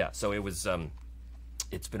so it was.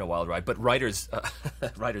 It's been a wild ride, but writers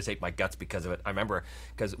hate my guts because of it. I remember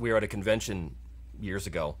because we were at a convention years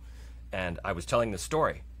ago, and I was telling the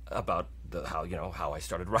story about how I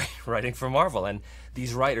started writing for Marvel, and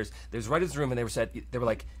there's writers in the room, and they were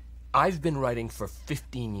like, "I've been writing for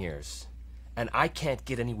 15 years, and I can't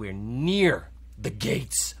get anywhere near the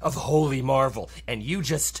gates of Holy Marvel, and you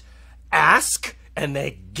just ask, and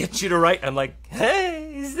they get you to write." I'm like,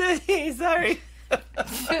 "Hey, sorry."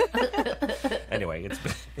 Anyway,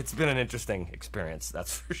 it's been an interesting experience,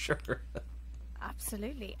 that's for sure.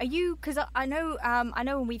 Absolutely. Are you? Because I know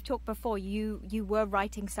when we've talked before, you were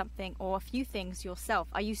writing something or a few things yourself.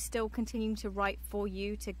 Are you still continuing to write for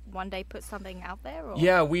you to one day put something out there? Or?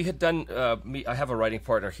 Yeah, we had done. I have a writing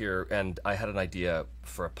partner here, and I had an idea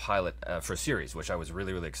for a pilot for a series, which I was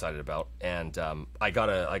really, really excited about. And I got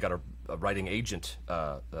a writing agent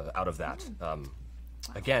out of that.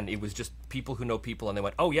 Again, it was just people who know people, and they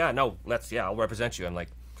went, "Oh yeah, no, I'll represent you." I'm like,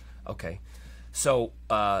 okay. So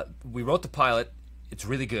we wrote the pilot. It's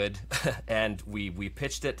really good, and we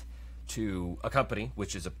pitched it to a company,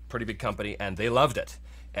 which is a pretty big company, and they loved it.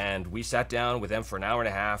 And we sat down with them for an hour and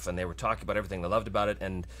a half, and they were talking about everything they loved about it.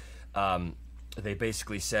 And they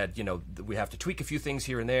basically said, we have to tweak a few things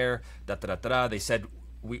here and there. They said,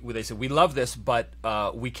 we love this, but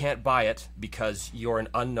we can't buy it because you're an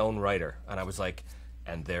unknown writer. And I was like,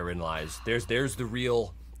 and therein lies. There's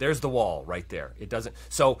the wall right there. It doesn't.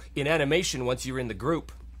 So in animation, once you're in the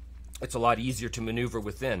group, it's a lot easier to maneuver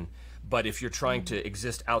within. But if you're trying to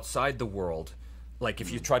exist outside the world, like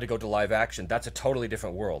if you try to go to live action, that's a totally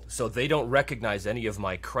different world. So they don't recognize any of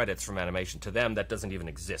my credits from animation. To them, that doesn't even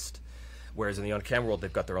exist. Whereas in the on-camera world,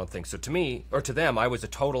 they've got their own thing. So to me, or to them, I was a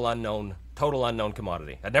total unknown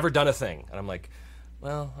commodity. I'd never done a thing. And I'm like,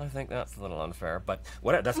 well, I think that's a little unfair, but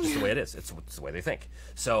whatever. That's just the way it is. It's the way they think.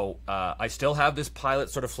 So I still have this pilot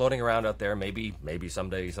sort of floating around out there. Maybe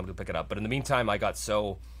someday somebody will pick it up. But in the meantime, it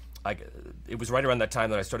was right around that time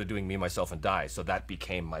that I started doing Me, Myself, and Die. So that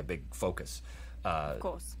became my big focus. Of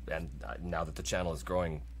course. And now that the channel is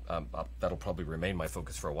growing, that'll probably remain my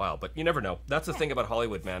focus for a while. But you never know. That's the thing about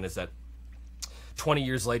Hollywood, man, is that 20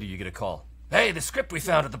 years later you get a call. Hey, the script we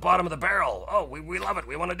found at the bottom of the barrel. Oh, we love it.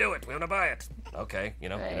 We want to do it. We want to buy it. Okay, right. You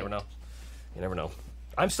never know. You never know.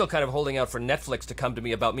 I'm still kind of holding out for Netflix to come to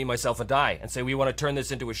me about Me, Myself, and Die and say we want to turn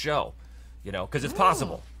this into a show. Because it's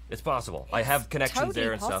possible. It's possible. I have connections totally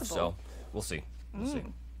there and possible. stuff, so we'll see. We'll see.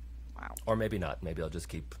 Wow. Or maybe not. Maybe I'll just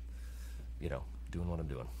keep, doing what I'm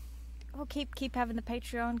doing. Or keep having the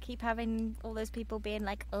Patreon, keep having all those people being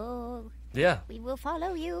like, oh, yeah, we will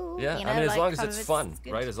follow you. Yeah, I mean, as long as it's fun,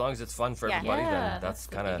 right? As long as it's fun for everybody, then that's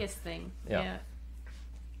kind of the biggest thing. Yeah.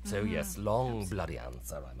 So yes, long bloody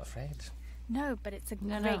answer, I'm afraid. No, but it's a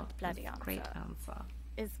great bloody answer. Great answer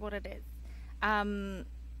is what it is.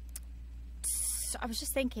 So I was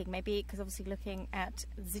just thinking, maybe because obviously looking at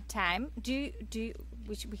the time, we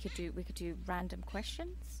could do random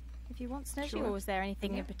questions if you want, Snowshoe, sure. Or was there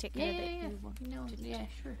anything in particular that you want?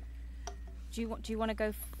 Sure. Do you want to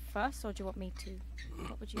go first, or do you want me to?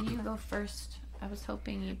 What would you? You go first. I was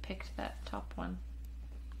hoping you picked that top one.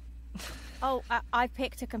 Oh, I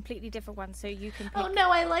picked a completely different one, so you can pick. Oh no,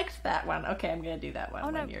 I liked that one. Okay, I'm gonna do that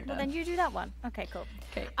one when you're done. Well, then you do that one. Okay, cool.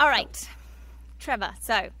 Okay. All right, Trevor.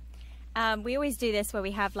 So. We always do this where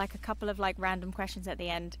we have like a couple of like random questions at the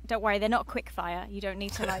end. Don't worry, they're not quick fire. You don't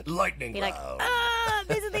need to like lightning be like, round.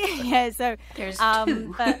 These are the yeah. So there's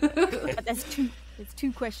two. But there's two. There's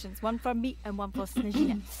two questions. One from me and one for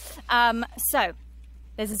Snezina. So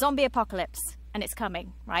there's a zombie apocalypse and it's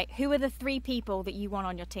coming, right? Who are the 3 people that you want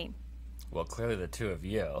on your team? Well, clearly the 2 of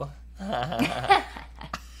you.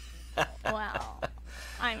 Well,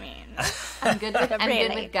 I mean, I'm good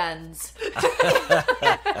with guns.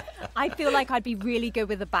 I feel like I'd be really good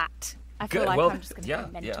with a bat. I feel like I'm just going to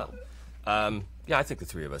be mental. Yeah, I think the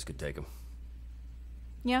 3 of us could take him.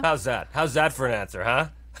 Yeah. How's that? How's that for an answer, huh?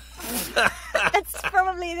 That's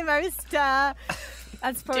probably the most.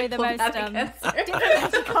 That's probably diplomatic the most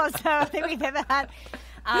diplomatic answer I think we've ever had.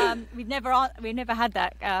 We've never had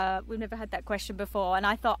that. We've never had that question before, and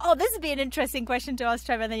I thought, oh, this would be an interesting question to ask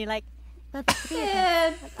Trevor. And then you're like,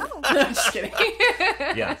 yeah. oh, I'm just kidding.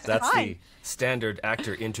 Yeah, that's fine. the standard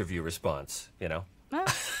actor interview response. no,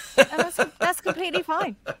 that's completely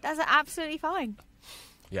fine. That's absolutely fine.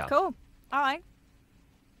 Yeah. Cool. All right.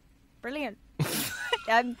 Brilliant.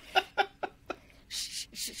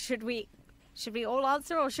 Should we all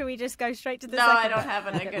answer, or should we just go straight to the No, second I don't one? have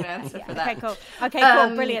a good answer for that. Okay, cool. Okay,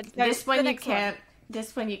 cool. Brilliant. So This one the you next can't.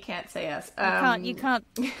 This one you can't say us. You can't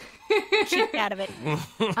cheat out of it.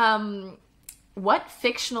 What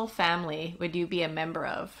fictional family would you be a member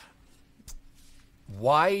of?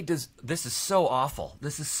 Why does this is so awful?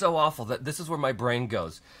 This is so awful that this is where my brain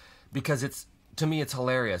goes, because to me it's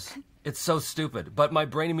hilarious. It's so stupid, but my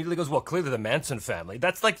brain immediately goes, well, clearly the Manson family.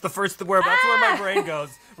 That's like that's where my brain goes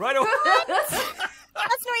right away. That's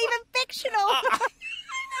not even fictional.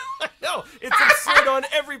 No, it's absurd on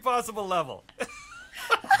every possible level.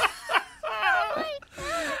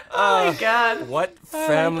 Oh my God! What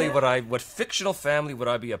fictional family would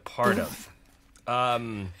I be a part of?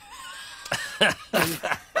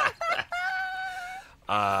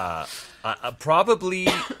 Probably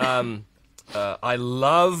I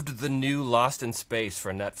loved the new Lost in Space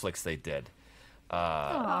for Netflix they did.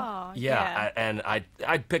 And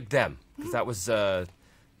I'd pick them because that was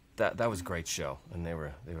that was a great show, and they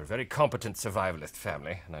were a very competent survivalist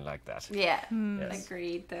family, and I like that. Yeah, Yes.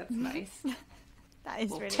 agreed. That's nice. That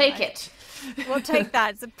is We'll really take nice. it. We'll take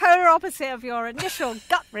that. It's the polar opposite of your initial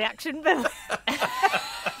gut reaction, Bill.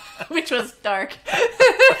 Which was dark.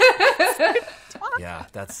 Yeah,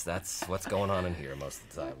 that's what's going on in here most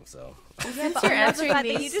of the time. So Since but you're I love the answering fact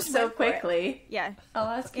that these you just so went for it. quickly, Yeah. I'll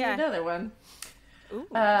ask you Yeah. another one. Ooh,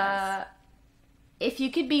 nice. If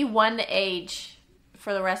you could be one age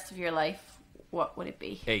for the rest of your life, what would it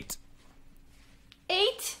be? 8.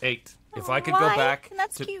 8? If I could Why? go back,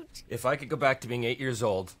 That's cute. If I could go back to being 8 years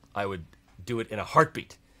old, I would do it in a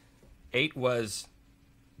heartbeat. 8 was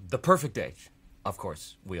the perfect age. Of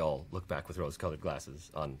course, we all look back with rose-colored glasses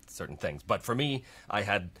on certain things, but for me, I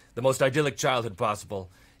had the most idyllic childhood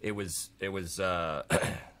possible. It was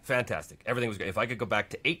fantastic. Everything was great. If I could go back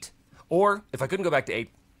to 8, or if I couldn't go back to 8,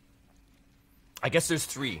 I guess there's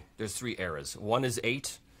three. There's 3 eras. One is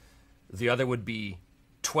 8. The other would be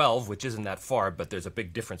 12, which isn't that far, but there's a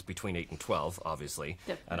big difference between 8 and 12, obviously.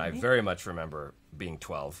 Definitely. And I very much remember being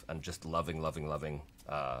 12 and just loving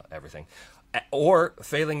everything. Or,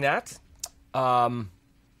 failing that,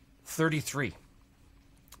 33.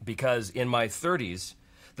 Because in my 30s,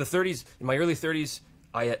 in my early 30s,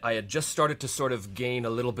 I had just started to sort of gain a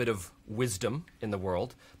little bit of wisdom in the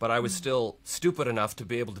world, but I was still stupid enough to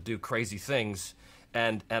be able to do crazy things,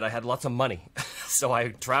 and I had lots of money. So I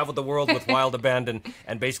traveled the world with wild abandon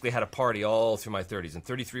and basically had a party all through my 30s. And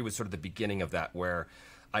 33 was sort of the beginning of that, where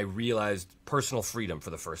I realized personal freedom for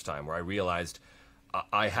the first time, where I realized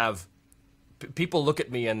I have... People look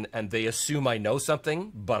at me and they assume I know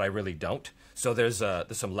something, but I really don't. So there's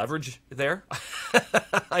some leverage there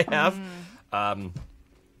I have.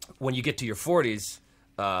 When you get to your 40s,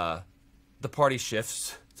 the party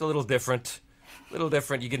shifts. It's a little different. You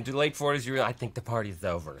get into late 40s, you realize, I think the party's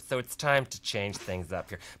over. So it's time to change things up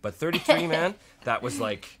here. But 33, man, that was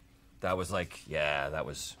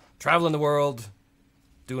traveling the world,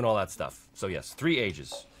 doing all that stuff. So yes, 3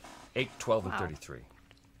 ages, 8, 12, and 33.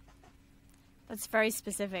 That's very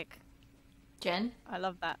specific. Jen? I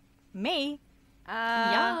love that. Me?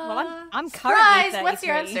 Yeah. Well, I'm Surprise! currently 33. What's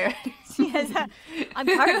your answer? Yes, I'm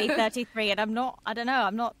currently 33, and I'm not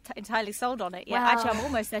entirely sold on it yet. Well, actually, I'm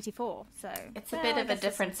almost 34, so... It's a bit of a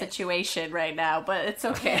different situation right now, but it's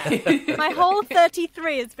okay. My whole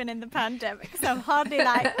 33 has been in the pandemic, so I'm hardly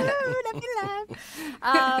like, ooh, let me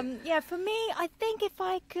laugh. Yeah, for me, I think if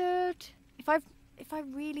I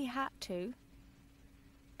really had to,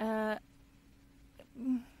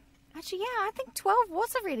 actually, yeah, I think 12 was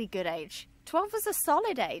a really good age. 12 was a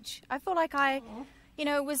solid age. I feel like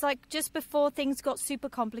it was like just before things got super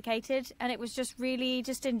complicated, and it was just really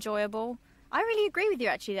just enjoyable. I really agree with you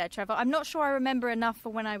actually there, Trevor. I'm not sure I remember enough for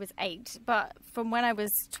when I was 8, but from when I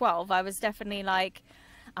was 12, I was definitely like,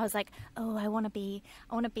 oh, I want to be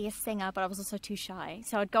a singer, but I was also too shy.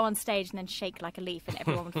 So I'd go on stage and then shake like a leaf, and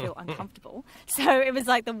everyone would feel uncomfortable. So it was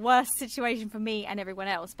like the worst situation for me and everyone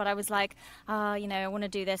else. But I was like, I want to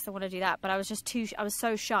do this, I want to do that. But I was just I was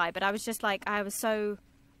so shy. But I was just like, I don't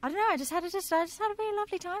know. I just had a really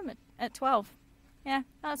lovely time at 12. Yeah,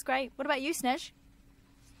 that's great. What about you, Snej?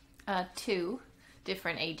 2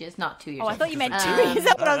 different ages, not 2 years. Oh, I thought you meant 2. Um, Is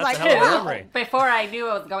that what I was that's like? a hell of a Wow. memory. Before I knew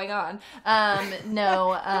what was going on.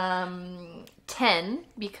 No, 10,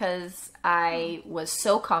 because I was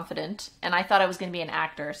so confident, and I thought I was going to be an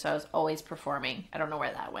actor, so I was always performing. I don't know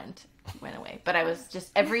where that went away. But I was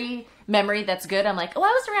just, every memory that's good, I'm like, oh,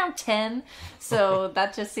 I was around 10, so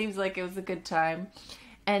that just seems like it was a good time.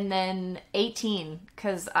 And then 18,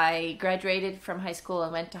 because I graduated from high school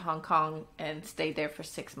and went to Hong Kong and stayed there for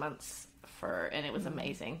 6 months, and it was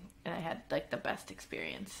amazing. And I had like the best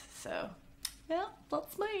experience. So, yeah,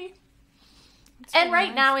 that's me. And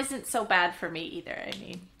right now isn't so bad for me either. I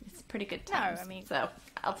mean, it's pretty good times. I mean- so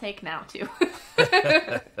I'll take now too.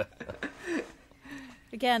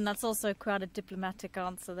 Again, that's also quite a diplomatic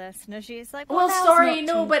answer there, Snushy. It's like, Well, now's sorry,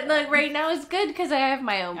 not no, too- but like right now is good because I have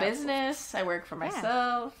my own Yeah, of business. I work for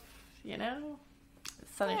myself. The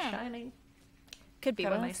sun is Yeah. shining. Could be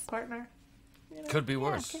Got a worse. nice partner. Could be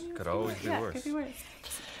worse. Could always be worse. Could be worse.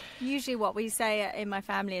 Usually what we say in my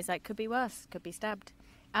family is like, could be worse, could be stabbed.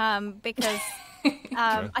 Because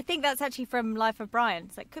I think that's actually from Life of Brian.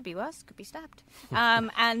 It's like, could be worse, could be stabbed.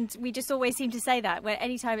 And we just always seem to say that, where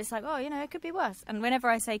anytime it's like, oh, it could be worse. And whenever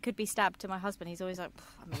I say could be stabbed to my husband, he's always like,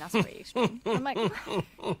 I mean, that's pretty extreme. I'm like,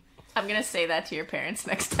 I'm gonna say that to your parents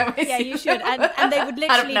next time I yeah, see you should. And they would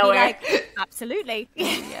literally be nowhere. like, absolutely.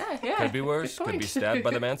 Yeah. Could be worse. Good Could be point. stabbed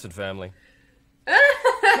by the Manson family.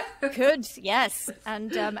 Could, yes,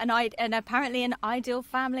 and apparently an ideal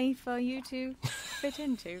family for you to fit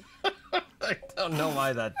into. I don't know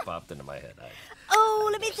why that popped into my head. Oh,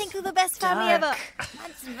 let me think of the best family ever.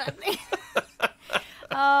 Manson family.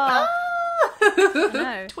 Oh,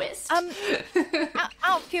 no. Twist. Out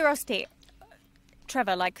of curiosity,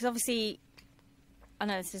 Trevor, like, because obviously, I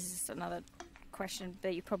know this is another question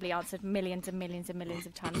that you probably answered millions and millions and millions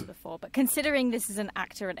of times before, but considering this is an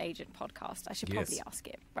actor and agent podcast, I should probably ask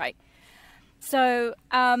it, right? So,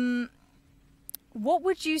 what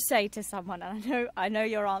would you say to someone? And I know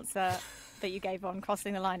your answer that you gave on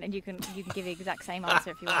crossing the line, and you can give the exact same answer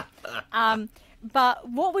if you want. But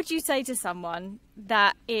what would you say to someone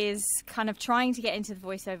that is kind of trying to get into the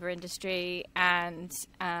voiceover industry, and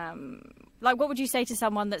like, what would you say to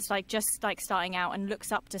someone that's like just like starting out and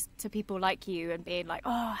looks up to people like you and being like,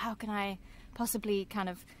 oh, how can I possibly kind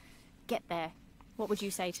of get there? What would you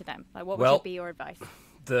say to them? Like, what would be your advice?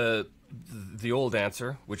 The old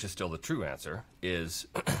answer, which is still the true answer, is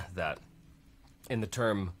that in the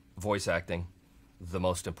term voice acting, the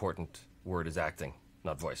most important word is acting,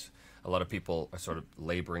 not voice. A lot of people are sort of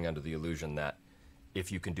laboring under the illusion that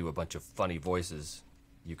if you can do a bunch of funny voices,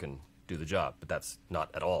 you can do the job, but that's not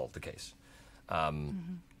at all the case.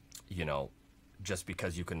 You know, just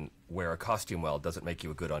because you can wear a costume well doesn't make you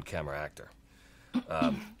a good on-camera actor.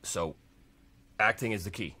 So acting is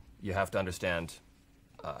the key. You have to understand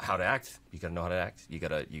how to act. You gotta know how to act. You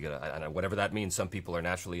gotta, and whatever that means. Some people are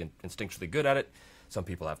naturally and instinctually good at it. Some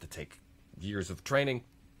people have to take years of training,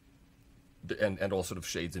 and all sort of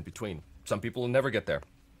shades in between. Some people will never get there,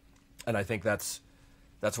 and I think that's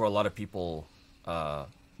where a lot of people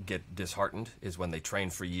get disheartened, is when they train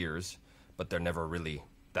for years, but they're never really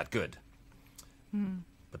that good.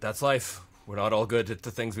 But that's life. We're not all good at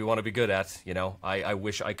the things we want to be good at. You know, I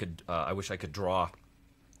wish I could draw.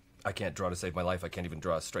 I can't draw to save my life. I can't even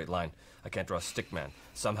draw a straight line. I can't draw a stick man.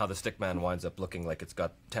 Somehow the stick man winds up looking like it's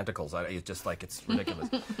got tentacles. It's just like, it's ridiculous.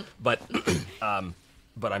 But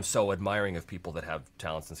I'm so admiring of people that have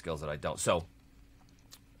talents and skills that I don't. So,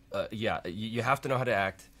 you have to know how to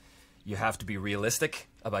act. You have to be realistic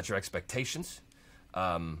about your expectations.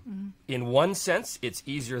 In one sense, it's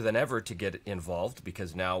easier than ever to get involved,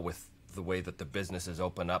 because now with the way that the business is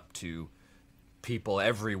open up to people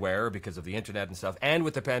everywhere because of the internet and stuff, and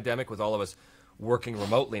with the pandemic, with all of us working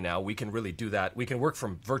remotely now, we can really do that. We can work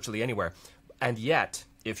from virtually anywhere. And yet,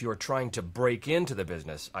 if you're trying to break into the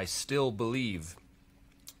business, I still believe,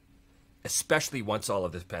 especially once all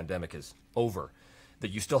of this pandemic is over, that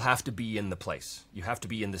you still have to be in the place. You have to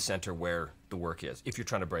be in the center where the work is if you're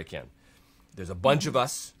trying to break in. There's a bunch of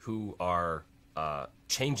us who are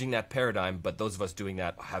changing that paradigm, but those of us doing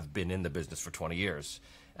that have been in the business for 20 years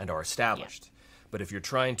and are established. Yeah. But if you're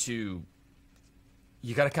trying to,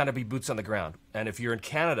 you got to kind of be boots on the ground. And if you're in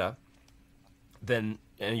Canada, and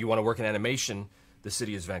you want to work in animation, the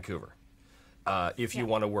city is Vancouver. If you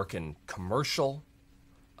want to work in commercial,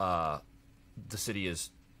 the city is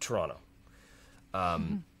Toronto.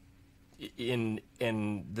 In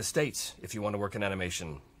the States, if you want to work in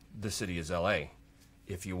animation, the city is LA.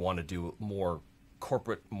 If you want to do more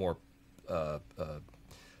corporate, more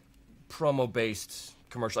promo-based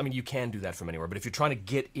commercial, I mean, you can do that from anywhere. But if you're trying to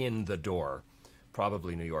get in the door,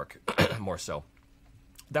 probably New York more so.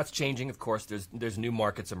 That's changing, of course. There's new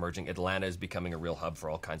markets emerging. Atlanta is becoming a real hub for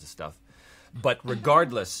all kinds of stuff. But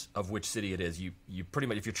regardless of which city it is, you pretty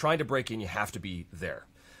much, if you're trying to break in, you have to be there.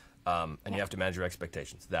 And you have to manage your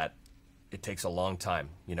expectations. That it takes a long time.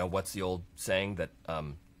 You know, what's the old saying that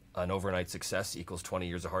an overnight success equals 20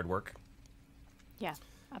 years of hard work? Yeah,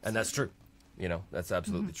 absolutely. And that's true. You know, that's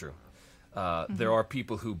absolutely true. There are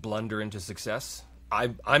people who blunder into success.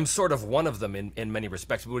 I'm sort of one of them in many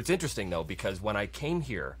respects. But it's interesting, though, because when I came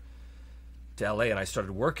here to LA and I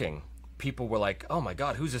started working, people were like, oh, my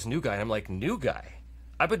God, who's this new guy? And I'm like, new guy?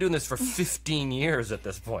 I've been doing this for 15 years at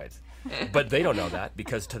this point. But they don't know that,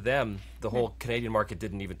 because to them, the whole Canadian market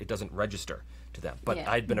it doesn't register to them. But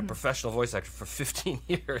I'd been a professional voice actor for 15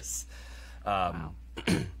 years. Wow.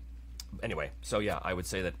 Anyway, so yeah, I would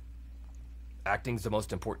say that acting's the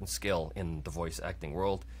most important skill in the voice acting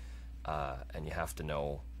world. And you have to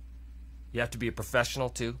know, you have to be a professional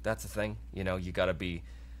too. That's the thing. You know, you got to be,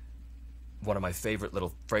 one of my favorite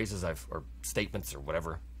little phrases or statements or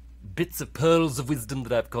whatever, bits of pearls of wisdom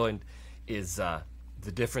that I've coined is,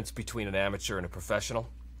 the difference between an amateur and a professional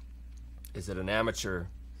is that an amateur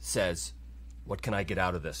says, what can I get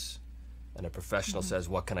out of this? And a professional says,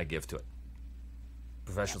 what can I give to it?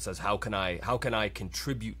 Professional says, how can I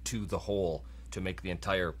contribute to the whole to make the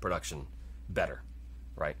entire production better,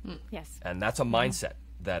 right? Yes. And that's a mindset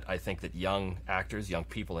that I think that young actors, young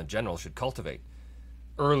people in general should cultivate.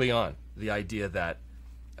 early on, the idea that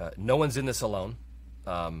no one's in this alone.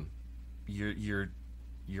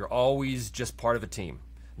 You're always just part of a team.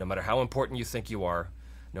 No matter how important you think you are,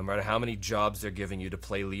 no matter how many jobs they're giving you to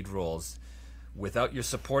play lead roles, without your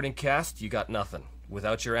supporting cast, you got nothing.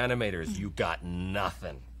 Without your animators, you got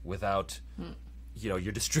nothing. Without, your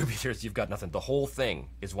distributors, you've got nothing. The whole thing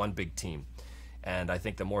is one big team. And I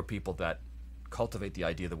think the more people that cultivate the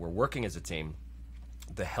idea that we're working as a team,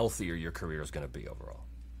 the healthier your career is going to be overall.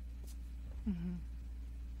 Mm-hmm.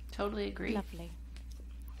 Totally agree. Lovely.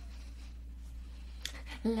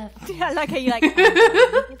 Lovely. I like how you like.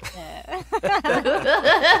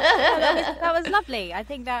 That was lovely. I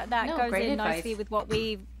think that goes in nicely with what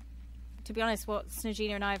we, to be honest, what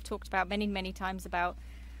Snezina and I have talked about many times about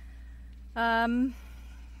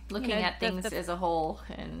looking at things as a whole,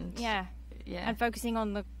 and and focusing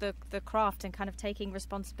on the craft and kind of taking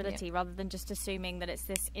responsibility rather than just assuming that it's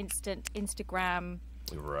this instant Instagram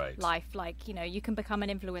life. Like, you can become an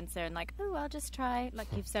influencer and like, oh, I'll just try, like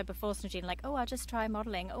you've said before, Snezina, like, oh, I'll just try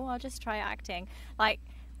modeling, oh, I'll just try acting. Like,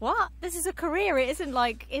 what? This is a career. It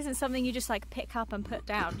isn't something you just like pick up and put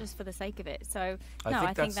down just for the sake of it. So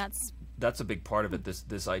I think that's a big part of it.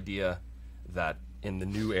 This idea that in the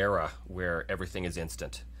new era where everything is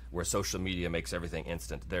instant, where social media makes everything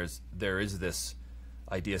instant, there is this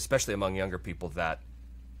idea, especially among younger people, that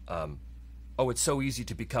it's so easy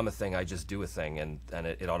to become a thing, I just do a thing and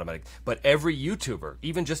it automatic. But every YouTuber,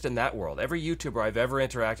 even just in that world, every YouTuber I've ever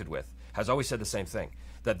interacted with has always said the same thing,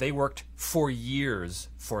 that they worked for years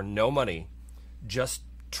for no money, just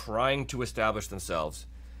trying to establish themselves.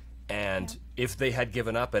 And if they had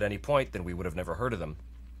given up at any point, then we would have never heard of them.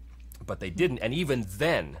 But they didn't, and even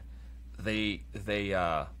then, there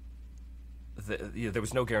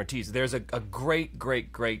was no guarantees. There's a great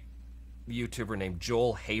YouTuber named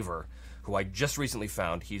Joel Haver, who I just recently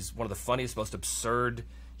found. He's one of the funniest, most absurd.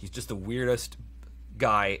 He's just the weirdest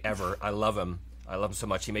guy ever. I love him. I love him so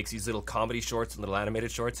much. He makes these little comedy shorts and little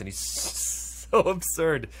animated shorts, and he's so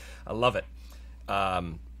absurd. I love it.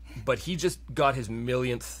 But he just got his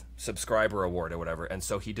millionth subscriber award or whatever, and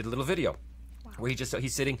so he did a little video where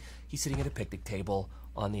he's sitting at a picnic table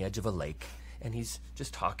on the edge of a lake, and he's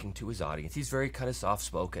just talking to his audience. He's very kind of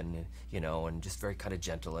soft-spoken, and just very kind of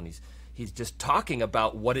gentle, and he's just talking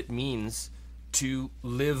about what it means to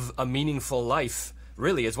live a meaningful life,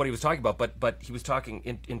 really, is what he was talking about. But he was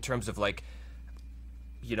talking in terms of like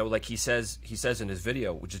he says in his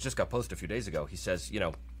video, which just got posted a few days ago, he says,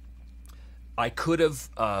 I could have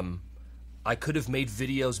made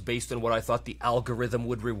videos based on what I thought the algorithm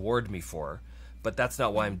would reward me for, but that's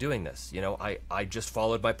not why I'm doing this. I just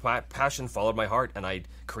followed my passion, followed my heart, and I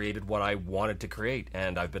created what I wanted to create.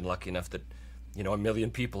 And I've been lucky enough that, a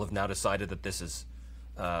million people have now decided that this is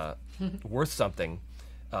worth something.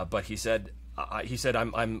 But he said,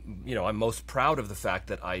 I'm most proud of the fact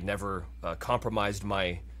that I never compromised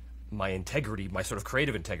my integrity, my sort of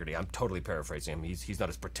creative integrity. I'm totally paraphrasing him. He's not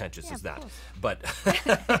as pretentious as that. But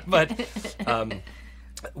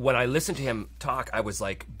when I listened to him talk, I was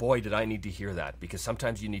like, boy, did I need to hear that, because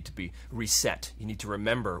sometimes you need to be reset. You need to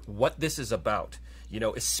remember what this is about.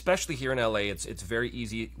 Especially here in LA, it's very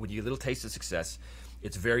easy when you get a little taste of success.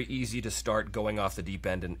 It's very easy to start going off the deep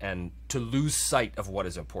end and to lose sight of what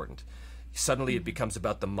is important. Suddenly it becomes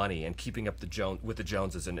about the money and keeping up with the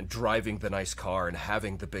Joneses and driving the nice car and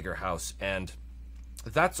having the bigger house. And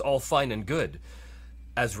that's all fine and good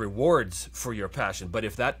as rewards for your passion. But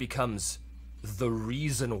if that becomes the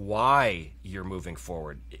reason why you're moving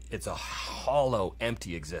forward, it's a hollow,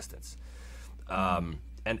 empty existence.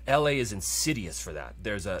 And LA is insidious for that.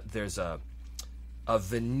 There's a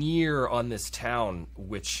veneer on this town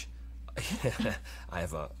which I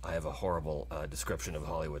have a horrible description of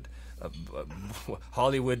Hollywood.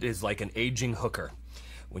 Hollywood is like an aging hooker.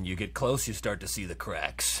 When you get close, you start to see the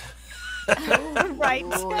cracks. Right.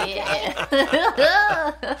 Oh,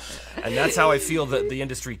 yeah. And that's how I feel that the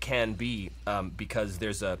industry can be, because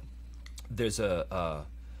there's an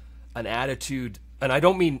attitude, and I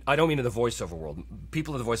don't mean in the voiceover world.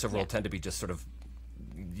 People in the voiceover world tend to be just sort of,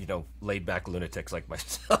 laid back lunatics like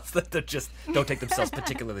myself that just don't take themselves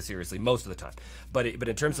particularly seriously most of the time. But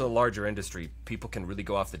in terms of the larger industry, people can really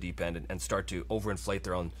go off the deep end and start to overinflate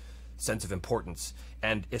their own sense of importance,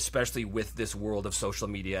 and especially with this world of social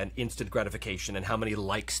media and instant gratification and how many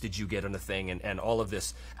likes did you get on a thing, and all of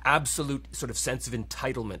this absolute sort of sense of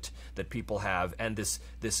entitlement that people have, and this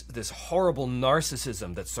horrible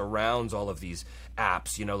narcissism that surrounds all of these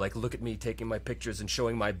apps, like, look at me taking my pictures and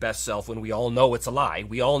showing my best self, when we all know it's a lie.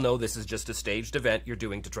 We all know this is just a staged event you're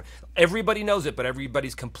doing to try. Everybody knows it, but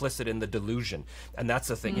everybody's complicit in the delusion. And that's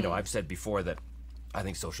the thing. I've said before that I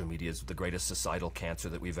think social media is the greatest societal cancer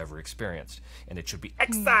that we've ever experienced, and it should be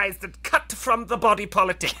excised and cut from the body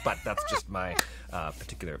politic. But that's just my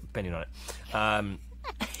particular opinion on it.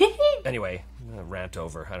 Anyway, rant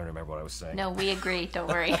over. I don't remember what I was saying. No, we agree. Don't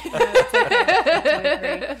worry. It's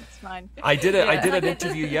fine. I did an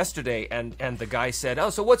interview yesterday, and the guy said, "Oh,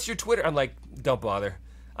 so what's your Twitter?" I'm like, "Don't bother.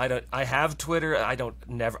 I have Twitter. I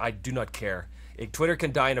do not care. Twitter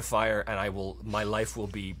can die in a fire, and my life will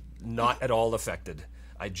be not at all affected.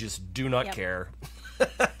 I just do not care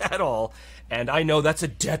at all. And I know that's a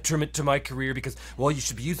detriment to my career because, well, you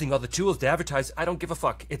should be using all the tools to advertise. I don't give a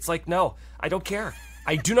fuck. It's like, no, I don't care.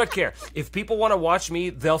 I do not care. If people want to watch me,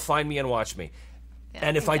 they'll find me and watch me. Yeah,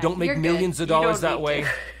 and if I don't make millions of dollars that way,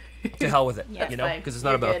 to hell with it, because it's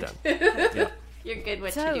not about them. Yeah. You're good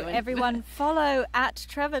what so you're doing. Everyone follow at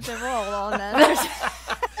Trevor Devall on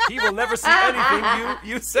He will never see anything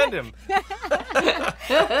you send him.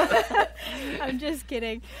 I'm just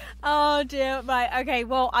kidding. Oh dear. Right. Okay.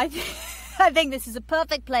 Well, I think this is a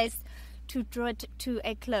perfect place to draw it to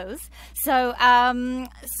a close. So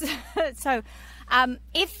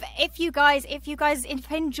if you guys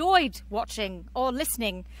enjoyed watching or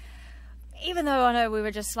listening, even though I know we were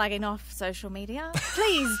just slagging off social media,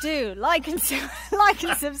 please do like and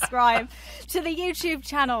subscribe to the YouTube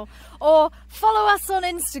channel, or follow us on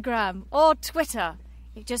Instagram or Twitter.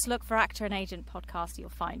 You just look for Actor and Agent Podcast, you'll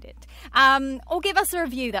find it. Or give us a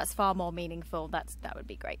review. That's far more meaningful. That would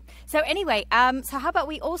be great. So anyway, so how about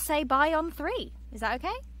we all say bye on 3? Is that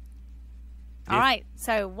okay? Yeah. All right.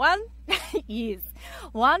 So 1,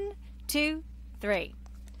 2, 3.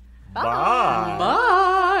 Bye.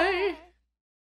 Bye.